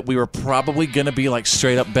out that we were probably going to be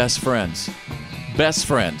straight up best friends. Best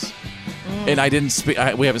friends. And I didn't speak.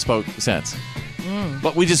 We haven't spoke since.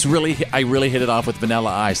 But I really hit it off with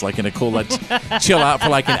Vanilla Ice, like in a cool, let's chill out for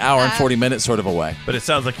like an hour and 40 minutes sort of a way. But it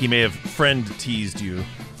sounds like he may have friend teased you.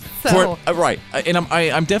 So, Right. And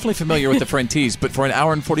I'm definitely familiar with the friend tease, but for an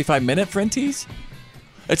hour and 45-minute friend tease?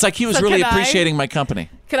 It's like he was really appreciating my company.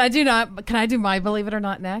 Can I do my Believe It or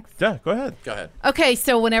Not next? Yeah, go ahead. Okay,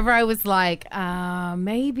 so whenever I was like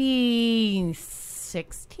maybe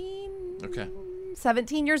 16,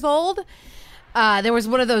 17 years old, there was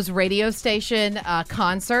one of those radio station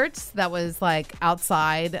concerts that was like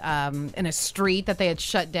outside in a street that they had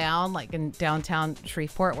shut down, like in downtown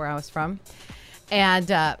Shreveport, where I was from.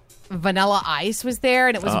 And Vanilla Ice was there,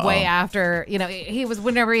 and it was way after, he was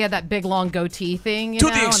whenever he had that big long goatee thing. To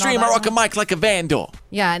the extreme, I rock a mic like a vandal.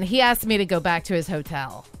 Yeah, and he asked me to go back to his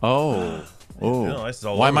hotel. Oh.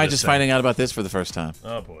 Why am I just finding out about this for the first time?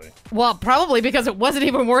 Oh, boy. Well, probably because it wasn't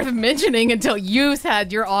even worth mentioning until you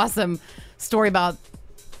had your awesome story about,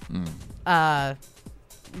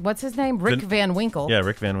 what's his name? Rick Van Winkle. Yeah,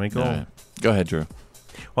 Rick Van Winkle. Right. Go ahead, Drew.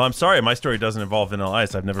 Well, I'm sorry. My story doesn't involve Vanilla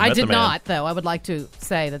Ice. I've never met the man. I did not, though. I would like to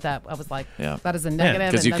say that I was like, that is a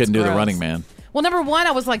negative. Because you couldn't do the Running Man. Well, number one,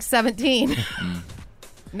 I was like 17.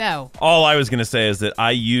 No. All I was going to say is that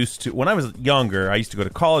I used to, when I was younger, I used to go to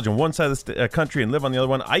college on one side of the country and live on the other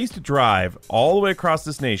one. I used to drive all the way across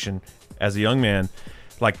this nation as a young man,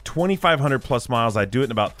 like 2,500 plus miles. I'd do it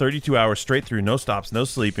in about 32 hours straight through, no stops, no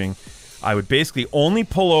sleeping. I would basically only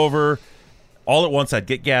pull over all at once. I'd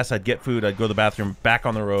get gas, I'd get food, I'd go to the bathroom, back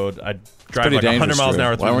on the road. I'd drive like 100 miles an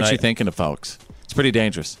hour through Why the weren't night. you thinking of folks? It's pretty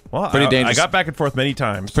dangerous. Well, pretty dangerous. I got back and forth many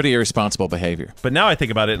times. It's pretty irresponsible behavior. But now I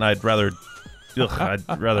think about it, and I'd rather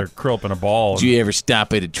curl up in a ball. Did you ever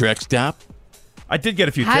stop at a truck stop? I did get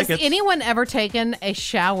a few Has tickets. anyone ever taken a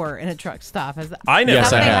shower in a truck stop? I know.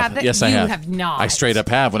 Yes, I have. Yes, I have. You have not. I straight up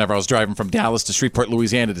have whenever I was driving from Dallas to Shreveport,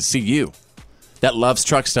 Louisiana to see you. That Love's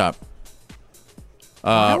truck stop.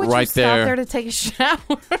 Why would right you stop there to take a shower?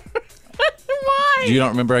 Why? You don't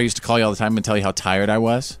remember I used to call you all the time and tell you how tired I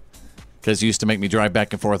was? Because you used to make me drive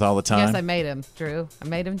back and forth all the time? Yes, I made him, Drew. I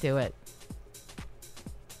made him do it.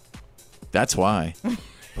 That's why.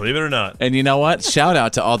 Believe it or not. And you know what? Shout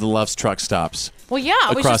out to all the Love's truck stops. Well, yeah,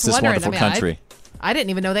 I was across just this wondering. wonderful country. I didn't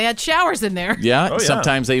even know they had showers in there. Yeah,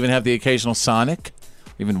 sometimes they even have the occasional Sonic,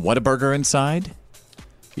 even Whataburger inside.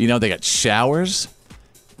 You know, they got showers,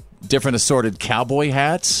 different assorted cowboy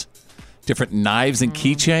hats, different knives and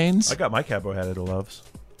keychains. I got my cowboy hat at a Love's.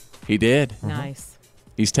 He did. Nice.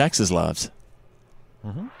 He's Texas Loves.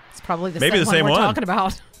 It's probably the Maybe same the one same we're one. talking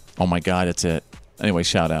about. Oh, my God, it's it. Anyway,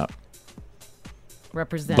 shout out.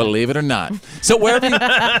 Represent. Believe it or not. So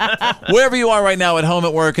wherever you are right now, at home,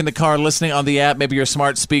 at work, in the car, listening on the app, maybe your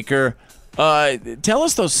smart speaker, tell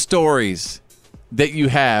us those stories that you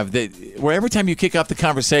have where every time you kick off the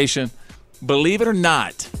conversation, believe it or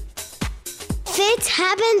not. Fitz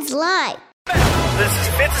happens live. This is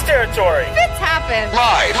Fitz territory. Fitz happens.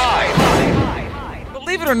 Live.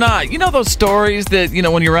 Believe it or not, you know those stories that,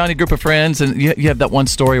 when you're around a group of friends and you have that one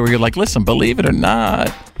story where you're like, listen, believe it or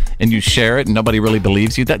not, and you share it and nobody really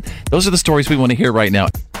believes you. Those are the stories we want to hear right now.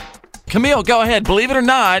 Camille, go ahead. Believe it or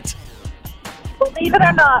not. Believe it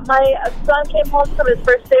or not, my son came home from his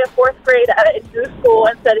first day of fourth grade at a new school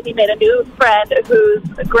and said he made a new friend whose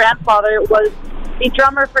grandfather was the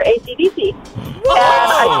drummer for AC/DC.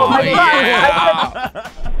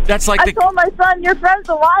 I told my son, your friend's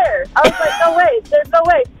a liar. I was like, no way, there's no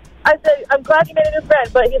way. I said, I'm glad you made a new friend,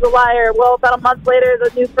 but he's a liar. Well, about a month later,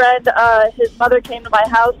 the new friend, his mother came to my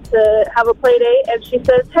house to have a play date, and she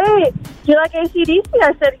says, hey, do you like AC/DC?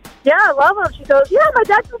 I said, yeah, I love him. She goes, yeah, my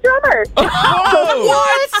dad's a drummer.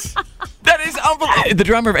 What? That is unbelievable. The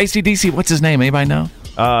drummer of AC/DC, what's his name? Anybody know?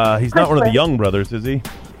 He's not one of the Young Brothers, is he?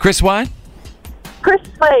 Chris what? Chris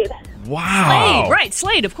Slade. Wow. Slade, right,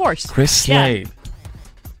 Slade, of course. Chris Slade.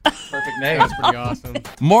 Perfect name. That's pretty awesome.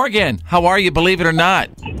 Morgan, how are you? Believe it or not.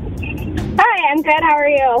 Hi, I'm good. How are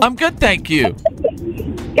you? I'm good, thank you.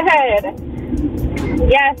 Good.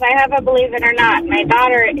 Yes, I have a believe it or not. My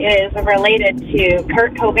daughter is related to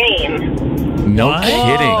Kurt Cobain. No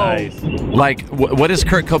kidding. Nice. Like, what is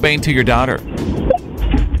Kurt Cobain to your daughter?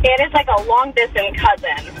 It is like a long-distance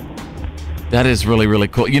cousin. That is really, really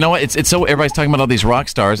cool. You know what? It's so everybody's talking about all these rock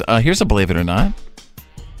stars. Here's a believe it or not.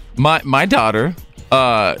 My daughter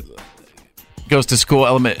goes to school.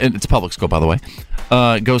 It's a public school, by the way.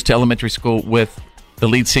 Goes to elementary school with the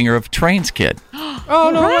lead singer of Train's kid.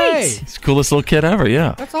 Oh, no way. He's the coolest little kid ever,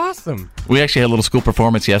 yeah. That's awesome. We actually had a little school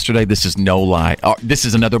performance yesterday. This is no lie. This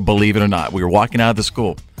is another believe it or not. We were walking out of the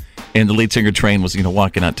school, and the lead singer Train was,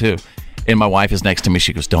 walking out too. And my wife is next to me.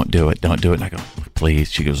 She goes, don't do it. Don't do it. And I go,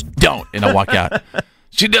 please. She goes, don't. And I walk out.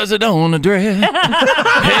 She does it on a dress.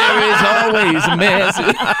 Hair is always a mess.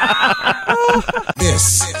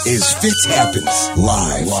 This is Fitz Happens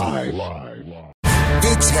Live.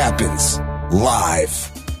 Fitz Happens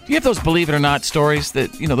Live. Do you have those believe it or not stories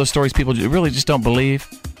that, those stories people really just don't believe?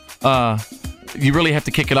 You really have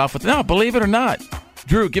to kick it off with, no, believe it or not.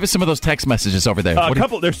 Drew, give us some of those text messages over there.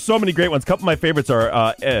 There's so many great ones. A couple of my favorites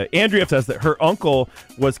are Andrea says that her uncle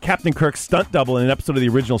was Captain Kirk's stunt double in an episode of the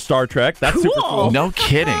original Star Trek. That's super cool. No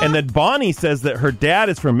kidding. And then Bonnie says that her dad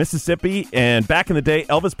is from Mississippi, and back in the day,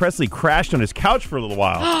 Elvis Presley crashed on his couch for a little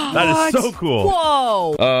while. That is so cool.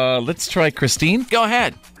 Whoa. Let's try Christine. Go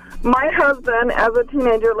ahead. My husband, as a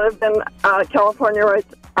teenager, lived in California, right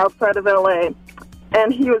outside of L.A.,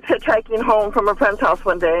 and he was hitchhiking home from a friend's house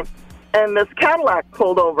one day, and this Cadillac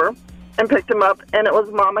pulled over and picked him up, and it was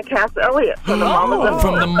Mama Cass Elliott from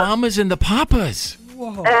the Mamas and the Papas.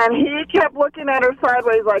 Whoa. And he kept looking at her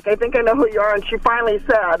sideways like, I think I know who you are, and she finally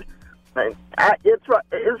said, it's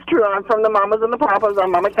true, I'm from the Mamas and the Papas,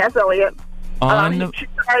 I'm Mama Cass Elliott.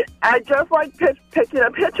 I just like picking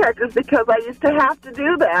up hitchhikers because I used to have to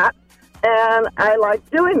do that, and I like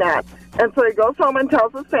doing that. And so he goes home and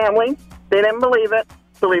tells his family. They didn't believe it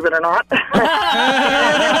or not.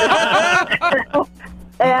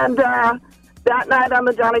 And that night on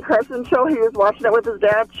the Johnny Carson show, he was watching it with his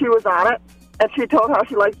dad. She was on it, and she told how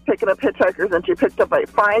she likes picking up hitchhikers, and she picked up a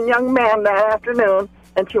fine young man that afternoon,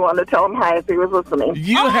 and she wanted to tell him hi if he was listening.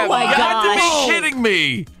 You have got to be kidding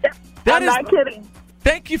me. I'm not kidding.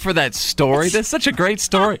 Thank you for that story. That's such a great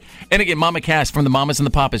story. And again, Mama Cass from the Mamas and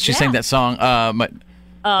the Papas. She sang that song.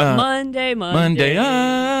 Monday.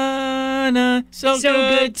 So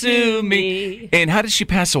good to me. And how did she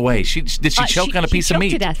pass away? Did she choke on a piece of meat?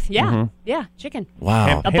 She choked to death. Yeah. Yeah, chicken.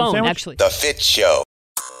 Wow. A bone, actually. The Fitz Show.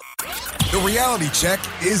 The reality check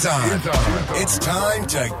is on. It's time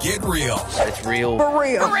to get real. It's real. For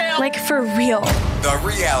real. Like for real. The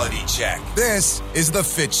reality check. This is the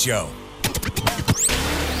Fitz Show.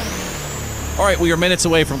 All right, we are minutes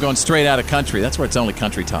away from going straight out of country. That's where it's only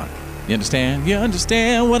country talk. You understand? You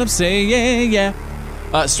understand what I'm saying? Yeah.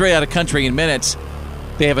 Straight out of country in minutes.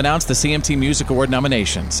 They have announced the CMT Music Award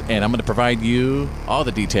nominations, and I'm going to provide you all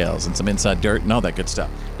the details and some inside dirt and all that good stuff.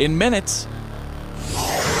 In minutes,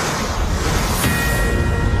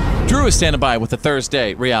 Drew is standing by with the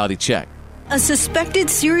Thursday reality check. A suspected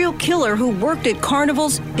serial killer who worked at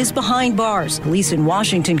carnivals is behind bars. Police in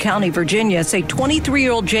Washington County, Virginia say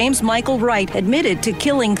 23-year-old James Michael Wright admitted to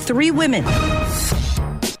killing 3 women.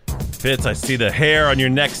 Fitz, I see the hair on your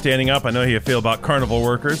neck standing up. I know how you feel about carnival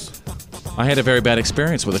workers. I had a very bad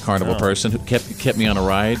experience with a carnival person who kept me on a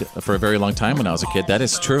ride for a very long time when I was a kid. That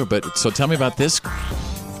is true. But so tell me about this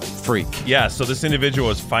freak. Yeah, so this individual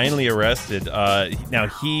was finally arrested. Now,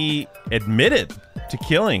 he admitted to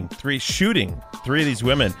shooting 3 of these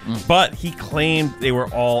women, but he claimed they were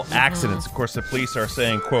all accidents. Of course, the police are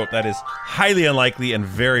saying, quote, that is highly unlikely and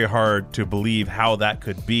very hard to believe how that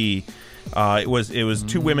could be. It was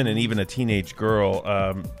 2 women and even a teenage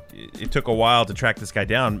girl. It took a while to track this guy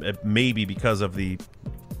down, maybe because of the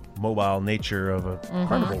mobile nature of a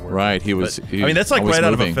carnival worker. Right, he was that's like right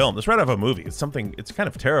out of moving. a film. That's right out of a movie. It's kind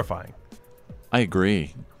of terrifying. I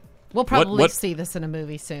agree. We'll probably see this in a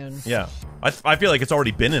movie soon. Yeah. I feel like it's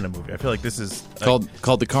already been in a movie. I feel like this is called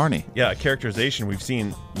The Carney. Yeah, a characterization we've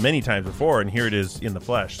seen many times before, and here it is in the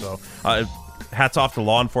flesh. So hats off to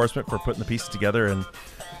law enforcement for putting the pieces together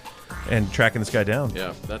and tracking this guy down.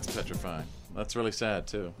 Yeah, that's petrifying. That's really sad,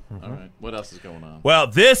 too. All right. What else is going on? Well,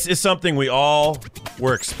 this is something we all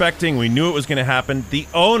were expecting. We knew it was going to happen. The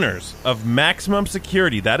owners of Maximum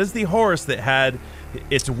Security, that is the horse that had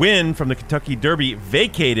its win from the Kentucky Derby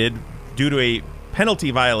vacated due to a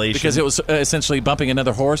penalty violation. Because it was essentially bumping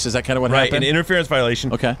another horse? Is that kind of what happened? Right, an interference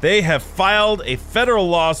violation. Okay. They have filed a federal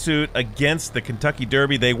lawsuit against the Kentucky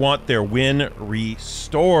Derby. They want their win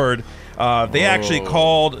restored. They actually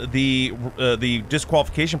called the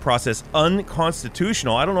disqualification process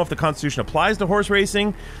unconstitutional. I don't know if the Constitution applies to horse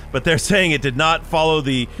racing, but they're saying it did not follow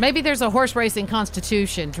the... Maybe there's a horse racing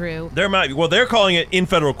constitution, Drew. There might be. Well, they're calling it in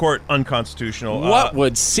federal court unconstitutional. What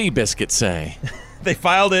would Seabiscuit say? They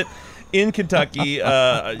filed it in Kentucky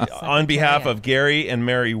on behalf of Gary and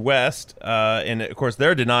Mary West. And, of course,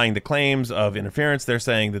 they're denying the claims of interference. They're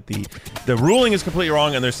saying that the ruling is completely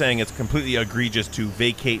wrong, and they're saying it's completely egregious to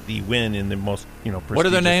vacate the win in the most, prestigious. What are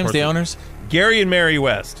their names, the owners? Gary and Mary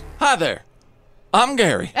West. Hi there. I'm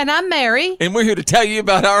Gary. And I'm Mary. And we're here to tell you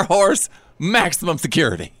about our horse, Maximum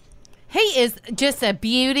Security. He is just a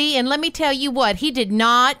beauty, and let me tell you what, he did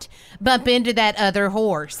not bump into that other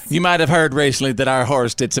horse. You might have heard recently that our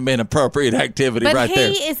horse did some inappropriate activity but right there.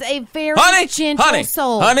 But he is a very gentle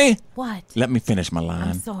soul. Honey, what? Let me finish my line.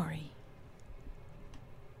 I'm sorry.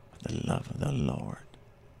 For the love of the Lord.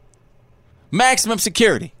 Maximum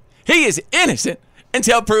security. He is innocent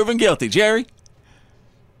until proven guilty. Jerry?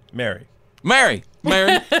 Mary.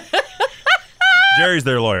 Jerry's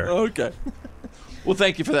their lawyer. Okay. Well,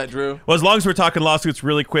 thank you for that, Drew. Well, as long as we're talking lawsuits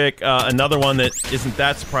really quick, another one that isn't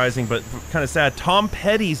that surprising but kind of sad. Tom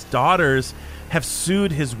Petty's daughters have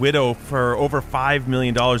sued his widow for over $5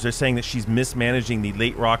 million. They're saying that she's mismanaging the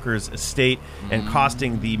late rocker's estate and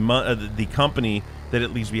costing the company that it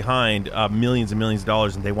leaves behind millions and millions of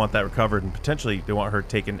dollars, and they want that recovered, and potentially they want her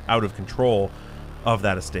taken out of control of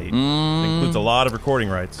that estate. It includes a lot of recording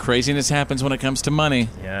rights. Craziness happens when it comes to money.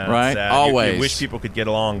 Yeah, right? Sad. Always. You wish people could get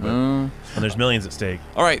along, but when there's millions at stake.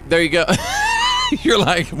 All right, there you go. You're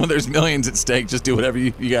like, when there's millions at stake, just do whatever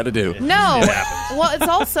you got to do. No. Well, it's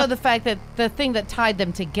also the fact that the thing that tied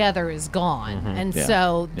them together is gone. And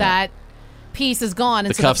so that piece is gone.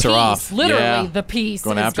 And the cuffs are off. Literally, the piece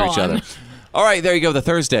going is after gone. each other. All right, there you go. The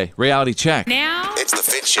Thursday reality check. Now it's the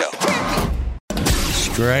Fitz Show.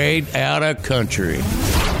 Straight out of country.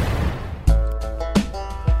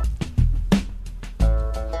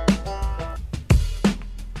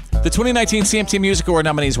 The 2019 CMT Music Award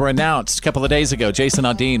nominees were announced a couple of days ago. Jason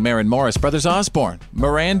Aldean, Maren Morris, Brothers Osborne,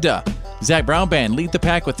 Miranda, Zach Brown Band lead the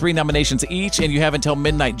pack with 3 nominations each, and you have until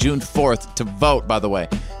midnight, June 4th, to vote, by the way.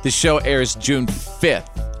 This show airs June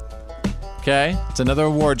 5th. Okay? It's another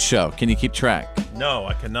award show. Can you keep track? No,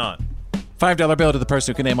 I cannot. $5 bill to the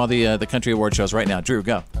person who can name all the country award shows right now. Drew,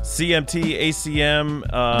 go. CMT, ACM,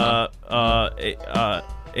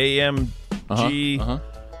 AMG,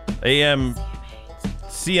 AM,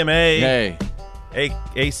 CMA, hey.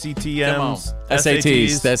 ACTMs,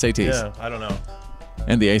 SATs. The SATs. Yeah, I don't know.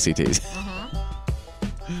 And the ACTs.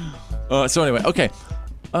 So anyway, okay.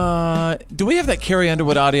 Do we have that Carrie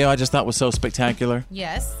Underwood audio I just thought was so spectacular?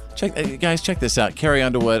 Yes. Guys, check this out. Carrie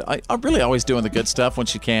Underwood, I'm really always doing the good stuff when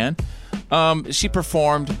she can. She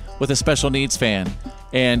performed with a special needs fan,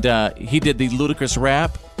 and he did the ludicrous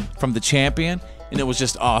rap from The Champion, and it was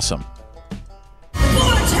just awesome.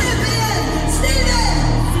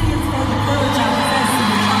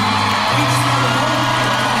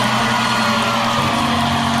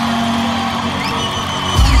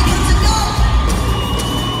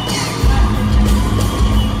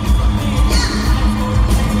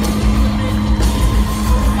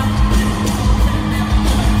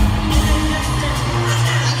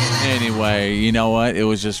 Anyway, you know what? It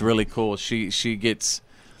was just really cool. She gets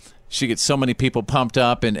so many people pumped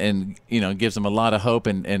up and you know, gives them a lot of hope,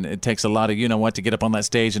 and it takes a lot of to get up on that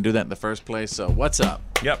stage and do that in the first place. So what's up?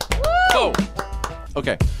 Yep. Oh.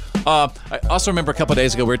 Okay. I also remember a couple of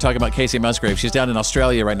days ago we were talking about Casey Musgrave. She's down in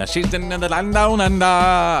Australia right now. She's in the land down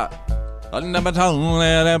under.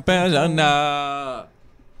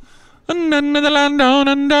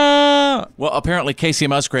 Well, apparently Casey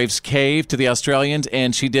Musgraves caved to the Australians,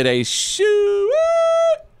 and she did a shoo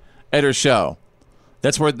at her show.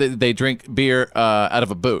 That's where they drink beer out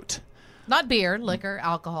of a boot. Not beer, liquor,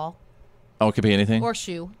 alcohol. Oh, it could be anything? Or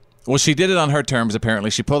shoe. Well, she did it on her terms, apparently.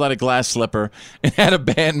 She pulled out a glass slipper and had a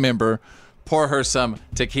band member pour her some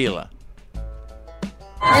tequila.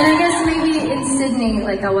 And I guess maybe in Sydney,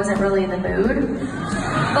 I wasn't really in the mood.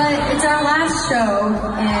 But it's our last show,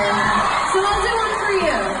 and so I'll do it for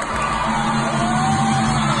you.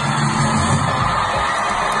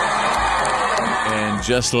 And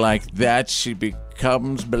just like that, she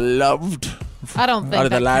becomes beloved I don't think out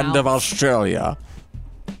of the that land counts. of Australia.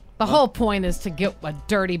 The whole point is to get a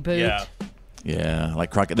dirty boot. Yeah,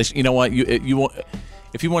 like Crockett. You know what? You want.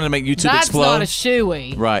 If you want to make YouTube That's explode... not a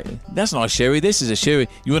shoey. Right. That's not a shoey. This is a shoey.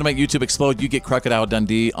 You want to make YouTube explode, you get Crocodile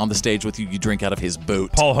Dundee on the stage with you. You drink out of his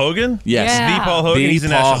boot. Paul Hogan? Yes. Yeah. The Paul Hogan. He's a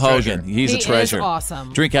Paul national Hogan. treasure. He's a treasure. He is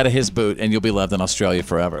awesome. Drink out of his boot, and you'll be loved in Australia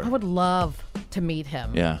forever. I would love to meet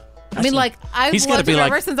him. Yeah. I mean, I've He's gotta loved be him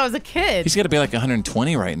like- ever since I was a kid. He's got to be like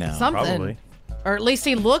 120 right now. Something. Probably. Or at least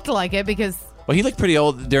he looked like it because... Well, he looked pretty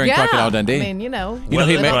old during Crocodile Dundee. I mean, he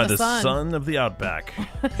lived made on the sun. son of the outback.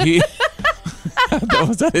 He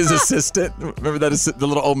was that his assistant? Remember that the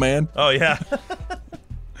little old man? Oh yeah.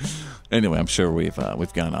 Anyway, I'm sure we've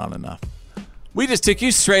gone on enough. We just took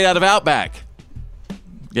you straight out of Outback.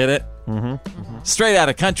 Get it? Mm-hmm. Straight out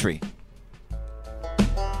of country.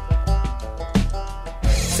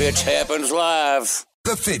 Fitz happens live.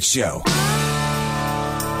 The Fitz Show.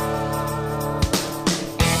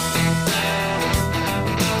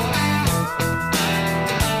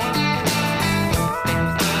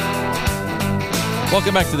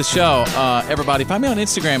 Welcome back to the show, everybody. Find me on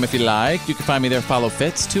Instagram if you like. You can find me there. Follow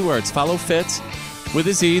Fitz. 2 words. Follow Fitz with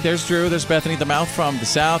a Z. There's Drew. There's Bethany, the mouth from the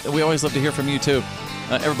south. And we always love to hear from you, too.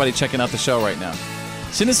 Everybody checking out the show right now.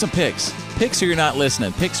 Send us some pics. Pics or you're not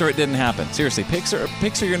listening. Pics or it didn't happen. Seriously, pics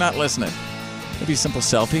or you're not listening. Maybe a simple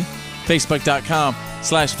selfie.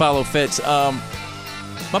 Facebook.com/follow Fitz.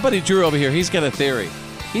 My buddy Drew over here, he's got a theory.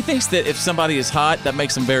 He thinks that if somebody is hot, that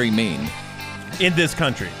makes them very mean. In this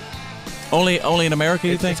country. Only in America,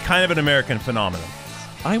 you think? It's kind of an American phenomenon.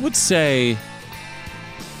 I would say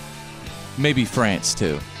maybe France,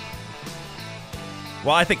 too.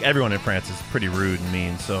 Well, I think everyone in France is pretty rude and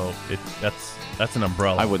mean, so that's an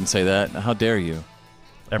umbrella. I wouldn't say that. How dare you?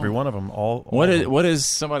 Every one of them. What has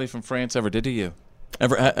somebody from France ever did to you?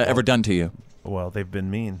 Ever done to you? Well, they've been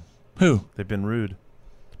mean. Who? They've been rude.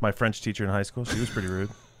 My French teacher in high school, she was pretty rude.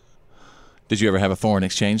 Did you ever have a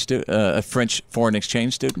a French foreign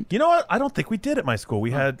exchange student? You know what? I don't think we did at my school.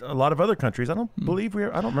 We had a lot of other countries. I don't believe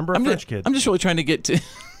I don't remember a French kid. I'm just really trying to get to.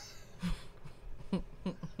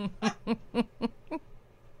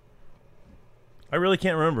 I really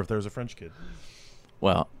can't remember if there was a French kid.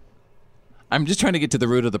 Well, I'm just trying to get to the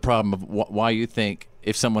root of the problem of why you think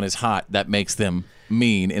if someone is hot, that makes them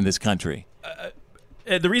mean in this country.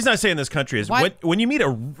 The reason I say in this country is when you meet a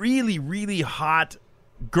really, really hot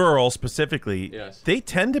girl specifically, they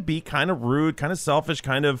tend to be kind of rude, kind of selfish,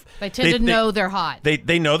 kind of... They tend to know they're hot.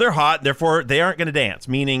 They know they're hot, therefore they aren't going to dance,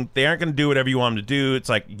 meaning they aren't going to do whatever you want them to do. It's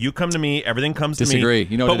like, you come to me, everything comes to me. Disagree.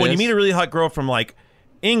 You know what But when you meet a really hot girl from like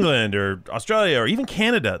England or Australia or even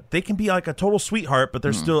Canada, they can be like a total sweetheart, but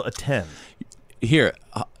they're still a 10. Here,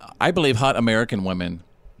 I believe hot American women,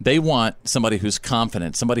 they want somebody who's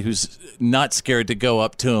confident, somebody who's not scared to go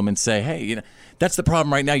up to them and say, hey, you know, that's the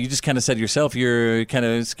problem right now. You just kind of said yourself you're kind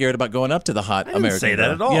of scared about going up to the hot American. I didn't say that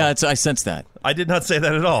girl. at all. Yeah, I sense that. I did not say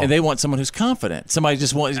that at all. And they want someone who's confident. Somebody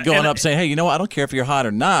just going up saying, hey, you know what? I don't care if you're hot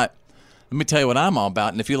or not. Let me tell you what I'm all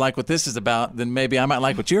about. And if you like what this is about, then maybe I might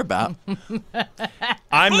like what you're about.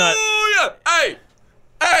 I'm not. Hey!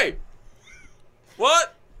 Hey!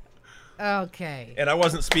 What? Okay. And I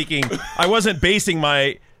wasn't basing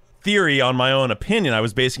my theory on my own opinion. I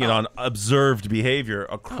was basing it on observed behavior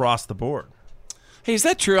across the board. Hey, is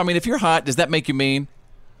that true? I mean, if you're hot, does that make you mean?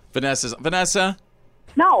 Vanessa?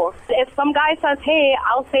 No. If some guy says, hey,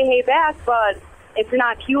 I'll say hey back, but if you're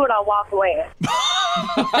not cute, I'll walk away.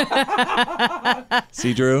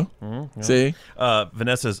 See, Drew? Mm-hmm, yeah. See?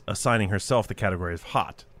 Vanessa's assigning herself the category of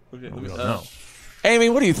hot. Okay, we don't know. Amy,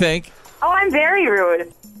 what do you think? Oh, I'm very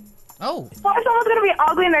rude. Oh. Well, if someone's going to be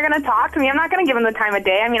ugly and they're going to talk to me, I'm not going to give them the time of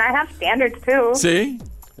day. I mean, I have standards, too. See?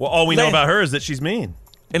 Well, all we know about her is that she's mean.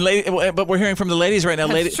 And but we're hearing from the ladies right now.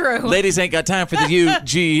 That's true. Ladies ain't got time for the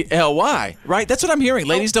UGLY, right? That's what I'm hearing.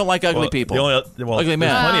 Ladies don't like ugly people. Ugly men.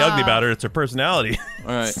 There's plenty ugly about her. It's her personality.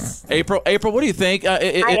 All right. April, what do you think? I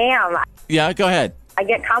am. Yeah, go ahead. I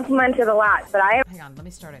get complimented a lot, but I am. Hang on, let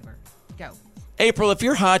me start over. Go. April, if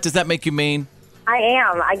you're hot, does that make you mean? I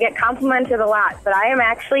am. I get complimented a lot, but I am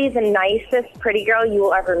actually the nicest pretty girl you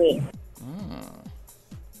will ever meet.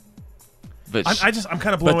 But I'm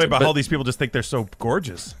kind of blown away by how these people just think they're so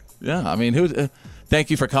gorgeous. Yeah, I mean, thank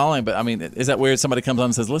you for calling, but I mean, is that weird? Somebody comes on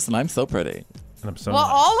and says, "Listen, I'm so pretty." And I'm so well,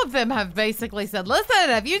 nice. all of them have basically said, "Listen,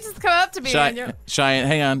 if you just come up to me, and you're... Cheyenne,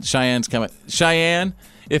 hang on, Cheyenne's coming. Cheyenne,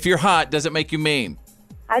 if you're hot, does it make you mean?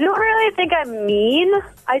 I don't really think I'm mean.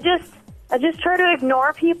 I just try to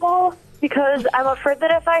ignore people because I'm afraid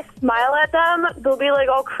that if I smile at them, they'll be like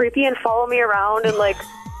all creepy and follow me around and like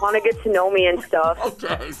want to get to know me and stuff.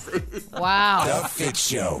 Okay. Wow. The Fitz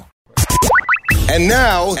Show. And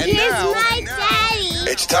now, Here's my daddy.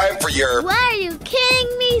 it's time for your Why are you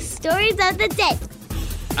kidding me? Stories of the day.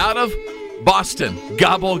 Out of Boston,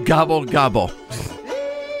 gobble, gobble, gobble.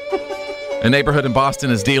 A neighborhood in Boston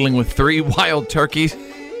is dealing with 3 wild turkeys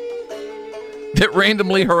that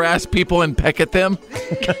randomly harass people and peck at them.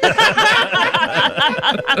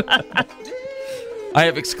 I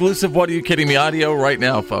have exclusive What Are You Kidding Me audio right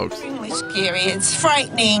now, folks. Extremely scary. It's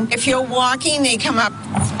frightening. If you're walking, they come up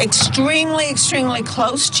extremely, extremely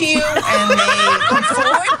close to you, and they come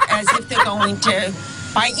forward as if they're going to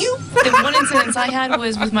bite you. The one incident I had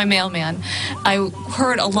was with my mailman. I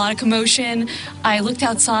heard a lot of commotion. I looked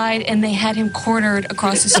outside, and they had him cornered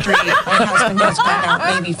across the street. My husband has gone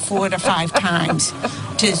out maybe 4 to 5 times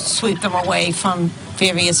to sweep them away from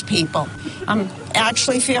various people. I'm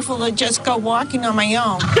actually fearful to just go walking on my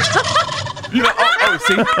own.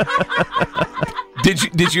 See?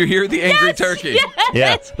 Did you hear the angry turkey?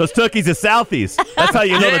 Yes. Yeah, those turkeys are Southies. That's how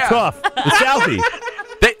you know they're tough. The Southie.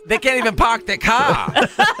 They can't even park their car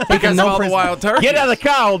because of all the wild turkeys. Get out of the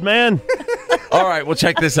car, old man. All right, well,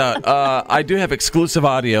 check this out. I do have exclusive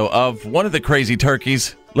audio of one of the crazy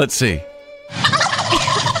turkeys. Let's see.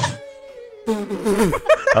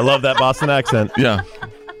 I love that Boston accent. Yeah.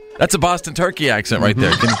 That's a Boston turkey accent right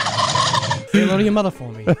there. Say hello to your mother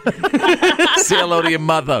for me. Say hello to your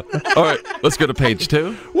mother. All right, let's go to page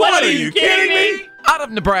 2. What are you kidding me? Out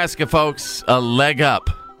of Nebraska, folks, a leg up.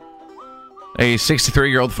 A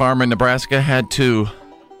 63-year-old farmer in Nebraska had to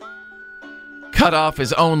cut off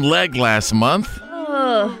his own leg last month.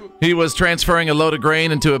 He was transferring a load of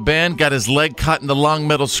grain into a bin, got his leg caught in the long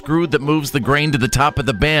metal screw that moves the grain to the top of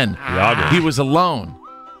the bin. He was alone.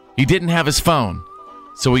 He didn't have his phone,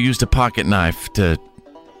 so he used a pocket knife to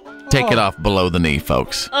take it off below the knee,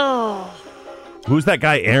 folks. Oh. Who's that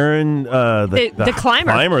guy, Aaron? The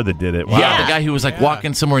climber that did it. Wow. Yeah, the guy who was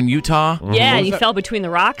walking somewhere in Utah. Yeah, and he fell between the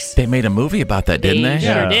rocks. They made a movie about that, didn't they?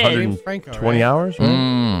 Sure did. 120 hours?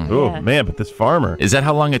 Oh, man, but this farmer. Is that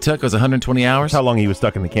how long it took? It was 120 hours? That's how long he was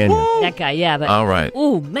stuck in the canyon. That guy, yeah. But, all right.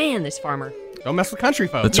 Ooh, man, this farmer. Don't mess with country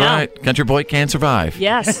folks. That's right. Country boy can survive.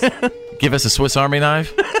 Yes. Give us a Swiss Army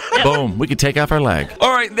knife. Boom. We could take off our leg.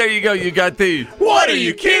 All right, there you go. You got the What are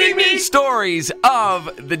you kidding me? stories of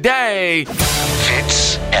the day.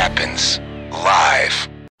 Fitz happens live.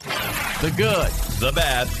 The good, the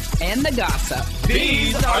bad, and the gossip.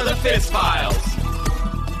 These are the Fitz Files.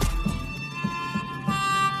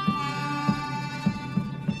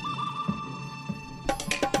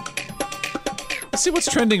 Let's see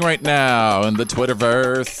what's trending right now in the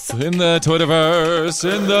Twitterverse. In the Twitterverse.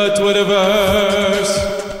 In the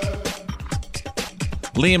Twitterverse.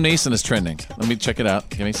 Liam Neeson is trending. Let me check it out.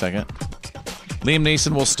 Give me a second. Liam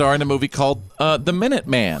Neeson will star in a movie called The Minute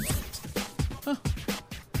Man. Huh.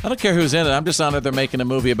 I don't care who's in it. I'm just honored they're making a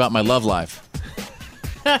movie about my love life.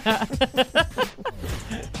 Do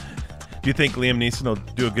you think Liam Neeson will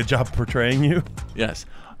do a good job portraying you? Yes.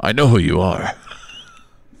 I know who you are.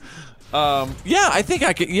 Yeah, I think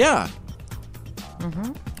I could. Yeah.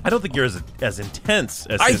 Mm-hmm. I don't think you're as intense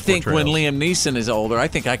as I his think when portrayals. Liam Neeson is older, I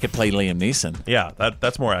think I could play Liam Neeson. Yeah,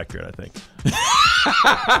 that's more accurate, I think.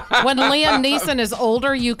 When Liam Neeson is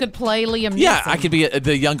older, you could play Liam Neeson. Yeah, I could be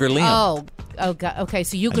the younger Liam. Oh, God. Okay,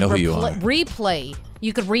 so you I could know who you are. replay.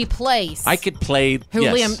 You could replace. I could play who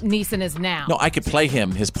yes. Liam Neeson is now. No, I could play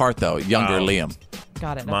him, his part though, younger Liam.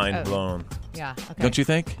 Got it. Mind blown. Yeah. Okay. Don't you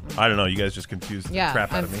think? I don't know. You guys just confused the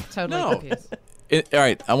crap out of me. Totally confused. All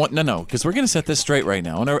right, I want because we're going to set this straight right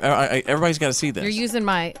now. Everybody's got to see this. You're using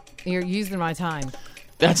my time.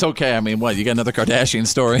 That's okay. I mean, what? You got another Kardashian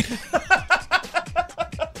story?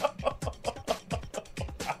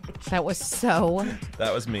 That was so.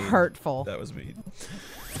 That was mean. Hurtful. That was mean.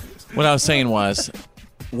 What I was saying was,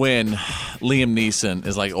 when Liam Neeson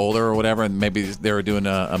is like older or whatever, and maybe they were doing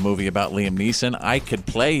a movie about Liam Neeson, I could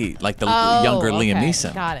play like the younger Liam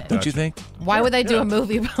Neeson. Got it. Don't you think? Why would they do a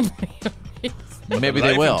movie about Liam Neeson? Maybe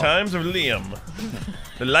they will. The Times of Liam.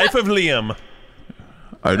 The life of Liam.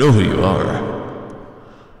 I know who you are,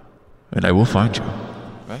 and I will find you.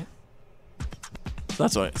 Right. So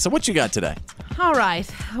that's right. So what you got today? All right.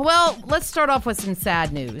 Well, let's start off with some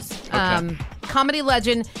sad news. Okay. Comedy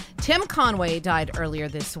legend Tim Conway died earlier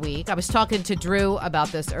this week. I was talking to Drew about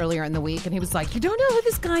this earlier in the week, and he was like, "You don't know who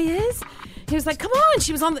this guy is?" He was like, "Come on,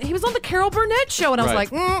 he was on the Carol Burnett show," and I was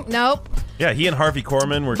like, "Nope." Yeah, he and Harvey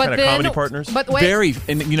Korman were kind of comedy partners. But wait, very,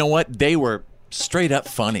 and you know what? They were straight up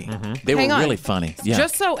funny. Mm-hmm. They were really funny. Yeah.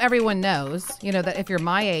 Just so everyone knows, that if you're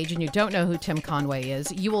my age and you don't know who Tim Conway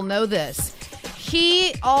is, you will know this.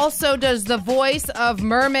 He also does the voice of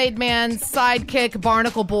Mermaid Man's sidekick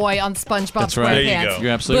Barnacle Boy on SpongeBob That's SquarePants. right. There you go.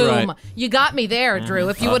 You're absolutely right. You got me there, Drew.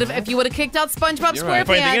 If you would have kicked out SpongeBob SquarePants. The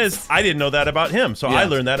funny thing is, I didn't know that about him, so I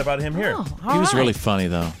learned that about him here. He was really funny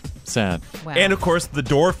though. Sad. Wow. And of course, the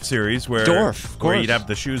Dorf series, where of where he'd have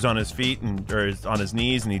the shoes on his feet or on his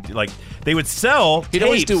knees, and they would sell. He'd tapes.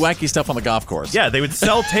 always do wacky stuff on the golf course. Yeah, they would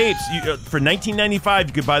sell tapes for $19.95.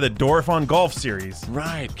 You could buy the Dorf on Golf series.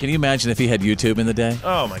 Right. Can you imagine if he had YouTube in the day?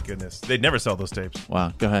 Oh my goodness, they'd never sell those tapes.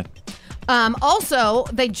 Wow. Go ahead. Also,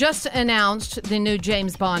 they just announced the new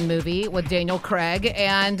James Bond movie with Daniel Craig,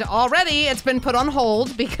 and already it's been put on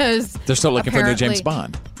hold because they're still looking for a new James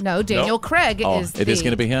Bond. No, Daniel Craig is. It is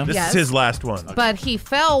going to be him. This is his last one. But he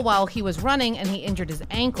fell while he was running, and he injured his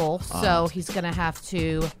ankle, so he's going to have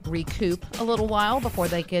to recoup a little while before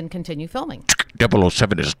they can continue filming.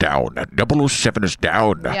 007 is down. 007 is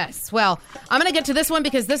down. Yes. Well, I'm going to get to this one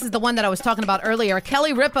because this is the one that I was talking about earlier.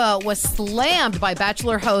 Kelly Ripa was slammed by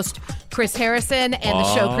Bachelor host Chris Harrison and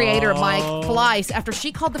the show creator Mike Fleiss after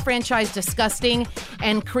she called the franchise disgusting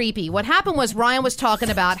and creepy. What happened was Ryan was talking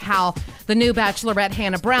about how the new Bachelorette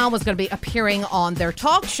Hannah Brown was going to be appearing on their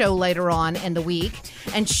talk show later on in the week.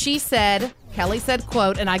 And she said Kelly said,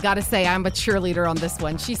 quote, and I got to say, I'm a cheerleader on this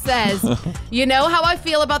one. She says, you know how I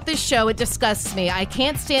feel about this show. It disgusts me. I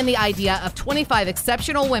can't stand the idea of 25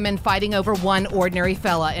 exceptional women fighting over one ordinary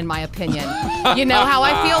fella, in my opinion. You know how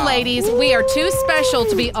I feel, ladies. We are too special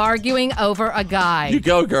to be arguing over a guy. You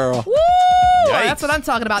go, girl. Woo! Yikes. That's what I'm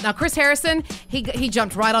talking about. Now, Chris Harrison, he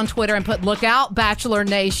jumped right on Twitter and put, look out, Bachelor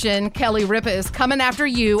Nation. Kelly Ripa is coming after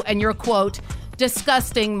you and your, quote,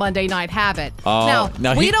 disgusting Monday night habit.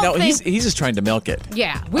 He's just trying to milk it.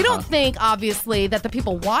 Yeah, we don't think, obviously, that the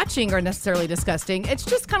people watching are necessarily disgusting. It's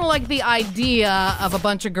just kind of like the idea of a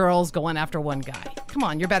bunch of girls going after one guy. Come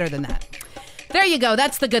on, you're better than that. There you go.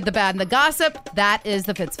 That's the good, the bad, and the gossip. That is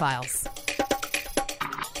the Fitz Files.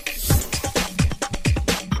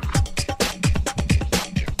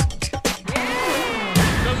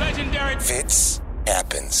 The legendary Fitz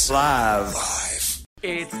happens live.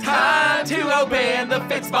 It's time to open the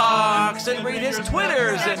Fitz box and read his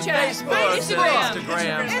Twitters and Facebooks and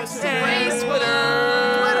Instagrams and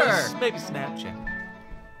Twitter. Maybe Snapchat.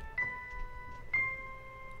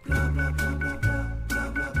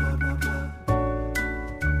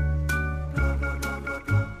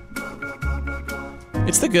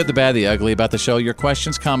 It's the good, the bad, the ugly about the show. Your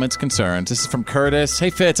questions, comments, concerns. This is from Curtis. Hey,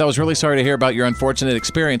 Fitz, I was really sorry to hear about your unfortunate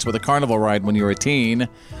experience with a carnival ride when you were a teen.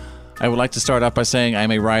 I would like to start off by saying I'm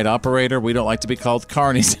a ride operator. We don't like to be called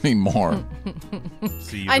carnies anymore.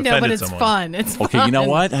 I know, but it's fun. It's okay, fun. You know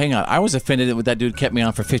what? Hang on. I was offended that that dude kept me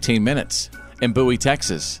on for 15 minutes in Bowie,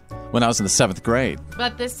 Texas when I was in the 7th grade.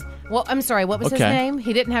 But this... Well, I'm sorry, what was his name?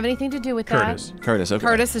 He didn't have anything to do with Curtis. that. Curtis, okay.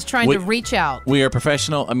 Curtis is trying to reach out. We are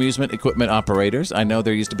professional amusement equipment operators. I know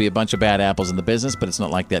there used to be a bunch of bad apples in the business, but it's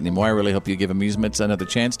not like that anymore. I really hope you give amusements another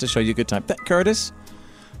chance to show you a good time. Curtis,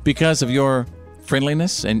 because of your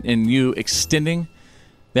friendliness and you extending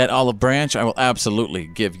that olive branch, I will absolutely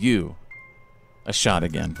give you a shot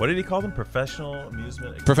again. What did he call them? Professional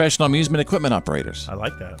amusement equipment operators. I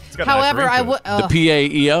like that. It's got However, a nice ring to it.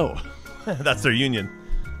 The PAEO. That's their union.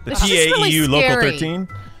 The It's just really PAEU Local scary. 13.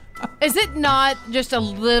 Is it not just a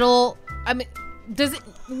little... I mean, does it...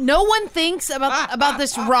 No one thinks about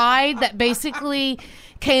this ride that basically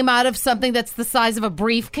came out of something that's the size of a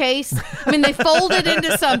briefcase. I mean, they fold it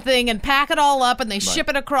into something and pack it all up and they ship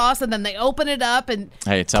it across and then they open it up and...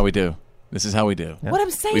 Hey, it's how we do. This is how we do. What I'm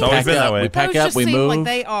saying We is pack up, we pack those up, just we seem move. like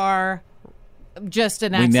they are just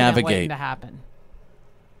an We accident navigate. waiting to happen.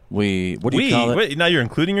 What do you call it? Wait, now you're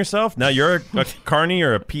including yourself? Now you're a carny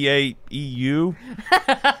or a PAEU?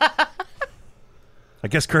 I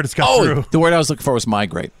guess Curtis got through. The word I was looking for was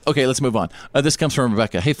migrate. Okay, let's move on. This comes from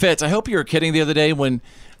Rebecca. Hey, Fitz, I hope you were kidding the other day when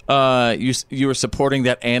you were supporting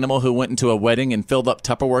that animal who went into a wedding and filled up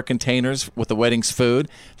Tupperware containers with the wedding's food.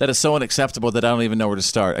 That is so unacceptable that I don't even know where to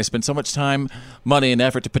start. I spent so much time, money, and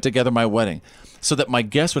effort to put together my wedding so that my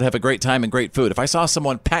guests would have a great time and great food. If I saw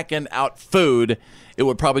someone packing out food, it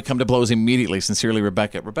would probably come to blows immediately. Sincerely,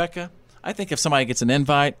 Rebecca. Rebecca, I think if somebody gets an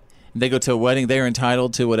invite and they go to a wedding, they are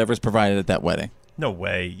entitled to whatever's provided at that wedding. No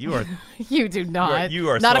way. You are. You do not. You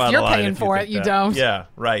are not so if you're out of line paying if for you it. think You that. don't. Yeah,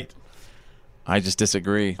 right. I just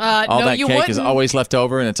disagree. No, All that you cake is wouldn't. always left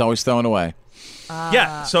over and it's always thrown away.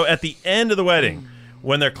 Yeah, so at the end of the wedding,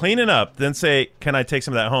 when they're cleaning up, then say, can I take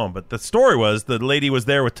some of that home? But the story was the lady was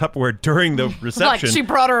there with Tupperware during the reception. Like she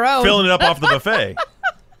brought her own. Filling it up off the buffet.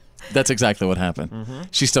 That's exactly what happened. Mm-hmm.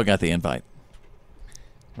 She still got the invite.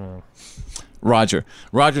 Roger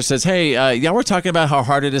says, hey, yeah, we're talking about how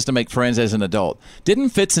hard it is to make friends as an adult. Didn't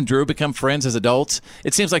Fitz and Drew become friends as adults?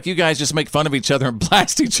 It seems like you guys just make fun of each other and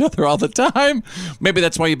blast each other all the time. Maybe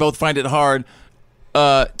that's why you both find it hard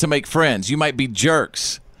to make friends. You might be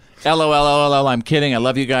jerks. LOL, I'm kidding. I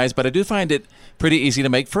love you guys, but I do find it pretty easy to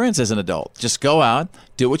make friends as an adult. Just go out,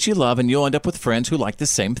 do what you love, and you'll end up with friends who like the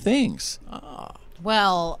same things.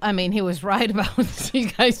 Well, I mean, he was right about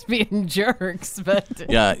you guys being jerks, but...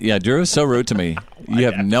 Yeah, Drew is so rude to me. You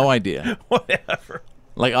have no idea. Whatever.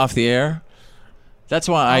 Like off the air? That's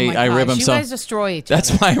why I rib him so... You guys destroy each other.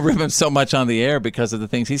 That's why I rib him so much on the air, because of the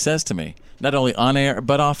things he says to me. Not only on air,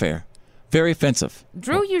 but off air. Very offensive.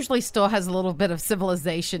 Drew usually still has a little bit of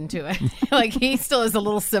civilization to it. Like, he still is a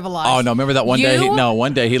little civilized. Oh, no, remember that one day?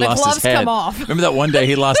 One day he the lost his gloves head. come off. Remember that one day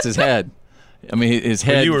he lost his head? I mean, his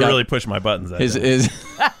head... Well, you were really pushing my buttons that day.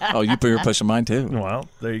 Oh, you were pushing mine, too. Well,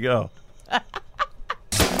 there you go.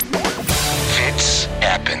 Fitz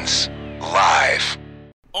happens live.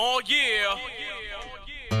 Oh, yeah.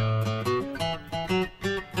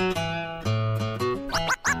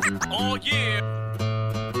 Oh, yeah.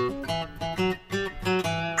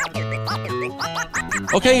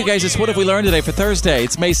 Okay, you guys, it's What Have We Learned Today for Thursday.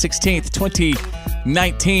 It's May 16th, 2020.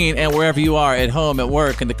 19. And wherever you are, at home, at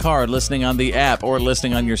work, in the car, listening on the app, or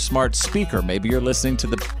listening on your smart speaker. Maybe you're listening to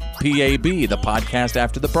the PAB, the podcast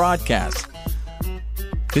after the broadcast.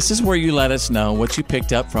 This is where you let us know what you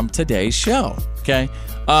picked up from today's show, okay?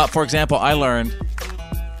 For example, I learned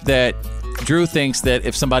that Drew thinks that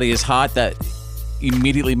if somebody is hot, that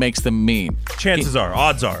immediately makes them mean.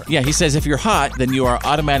 Odds are. Yeah, he says if you're hot, then you are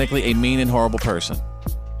automatically a mean and horrible person.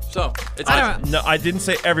 So, it's no, I didn't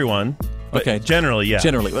say everyone. But okay. Generally, yeah.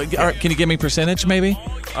 Generally. All right, can you give me percentage, maybe?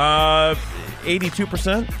 82%.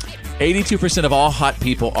 82% of all hot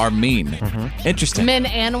people are mean. Mm-hmm. Interesting. Men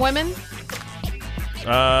and women?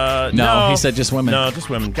 No, he said just women. No, just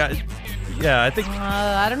women. Yeah, I think...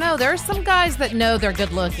 I don't know. There are some guys that know they're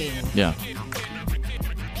good looking. Yeah.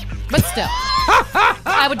 But still,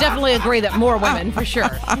 I would definitely agree that more women, for sure.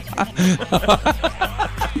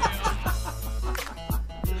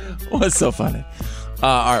 What's so funny?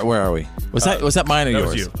 All right, where are we? Was that mine or yours?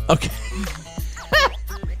 Was you. Okay.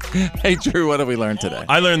 Hey, Drew, what did we learn today?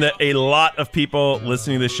 I learned that a lot of people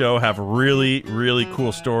listening to the show have really, really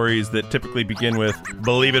cool stories that typically begin with,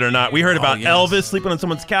 believe it or not. We heard about Elvis sleeping on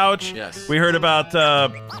someone's couch. Yes. We heard about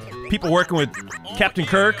people working with Captain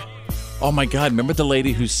Kirk. Oh, my God. Remember the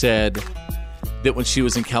lady who said that when she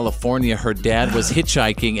was in California, her dad was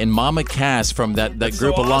hitchhiking, and Mama Cass from that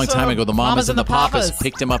group a long time ago, the Mamas and the Papas,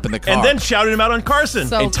 picked him up in the car. And then shouted him out on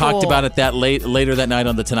Carson. And talked about it later that night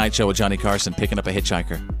on The Tonight Show with Johnny Carson, picking up a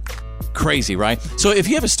hitchhiker. Crazy, right? So if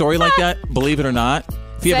you have a story like that, believe it or not,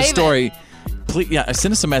 if you have a story, please,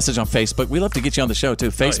 send us a message on Facebook. We love to get you on the show, too.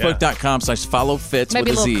 Facebook.com/follow Fitz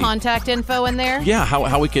Maybe with a Z. Maybe a little contact info in there? Yeah,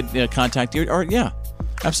 how we could contact you. Or, yeah.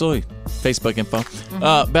 Absolutely. Facebook info.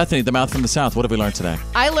 Mm-hmm. Bethany, the mouth from the South, what have we learned today?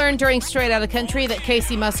 I learned during Straight Outta Country that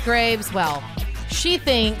Casey Musgraves, she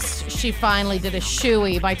thinks she finally did a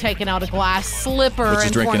shoey by taking out a glass slipper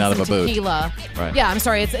and drinking out of a boot. Tequila. Right. Yeah, I'm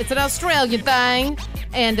sorry. It's an Australian thing.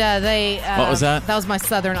 And they... what was that? That was my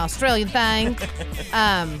Southern Australian thing.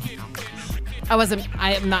 I'm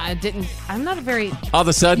not a very... All of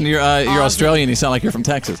a sudden, you're Australian. You sound like you're from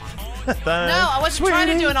Texas. No, I wasn't trying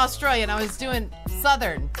to do an Australian. I was doing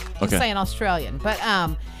Southern. Just saying Australian. But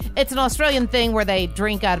it's an Australian thing where they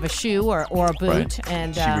drink out of a shoe or a boot. Right.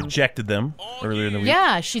 And she rejected them earlier in the week.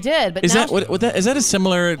 Yeah, she did. But is that a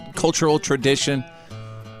similar cultural tradition?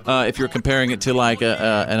 If you're comparing it to like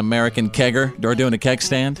an American kegger or doing a keg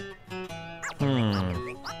stand?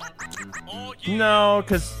 No,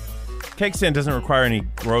 because keg stand doesn't require any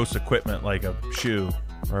gross equipment like a shoe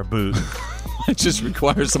or a boot. It just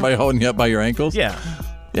requires somebody holding you up by your ankles? Yeah.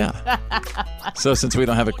 Yeah. So since we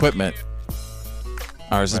don't have equipment,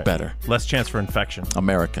 ours is better. Less chance for infection.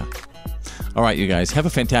 America. All right, you guys, have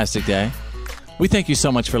a fantastic day. We thank you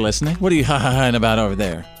so much for listening. What are you ha-ha-haing about over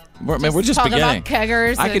there? We're just talking beginning. About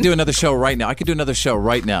keggers. I could do another show right now.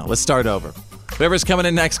 Let's start over. Whoever's coming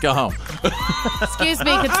in next, go home. Excuse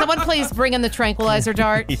me, could someone please bring in the tranquilizer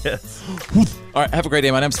dart? Yes. All right, have a great day.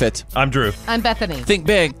 My name's Fitz. I'm Drew. I'm Bethany. Think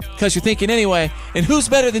big, because you're thinking anyway. And who's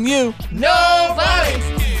better than you? Nobody!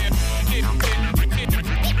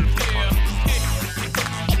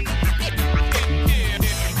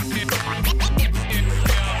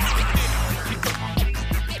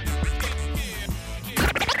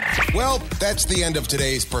 Well, that's the end of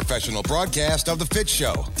today's professional broadcast of The Fitz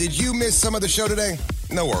Show. Did you miss some of the show today?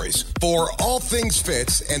 No worries. For all things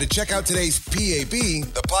Fitz and to check out today's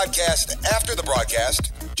PAB, the podcast after the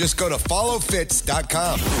broadcast, just go to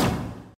followfitz.com.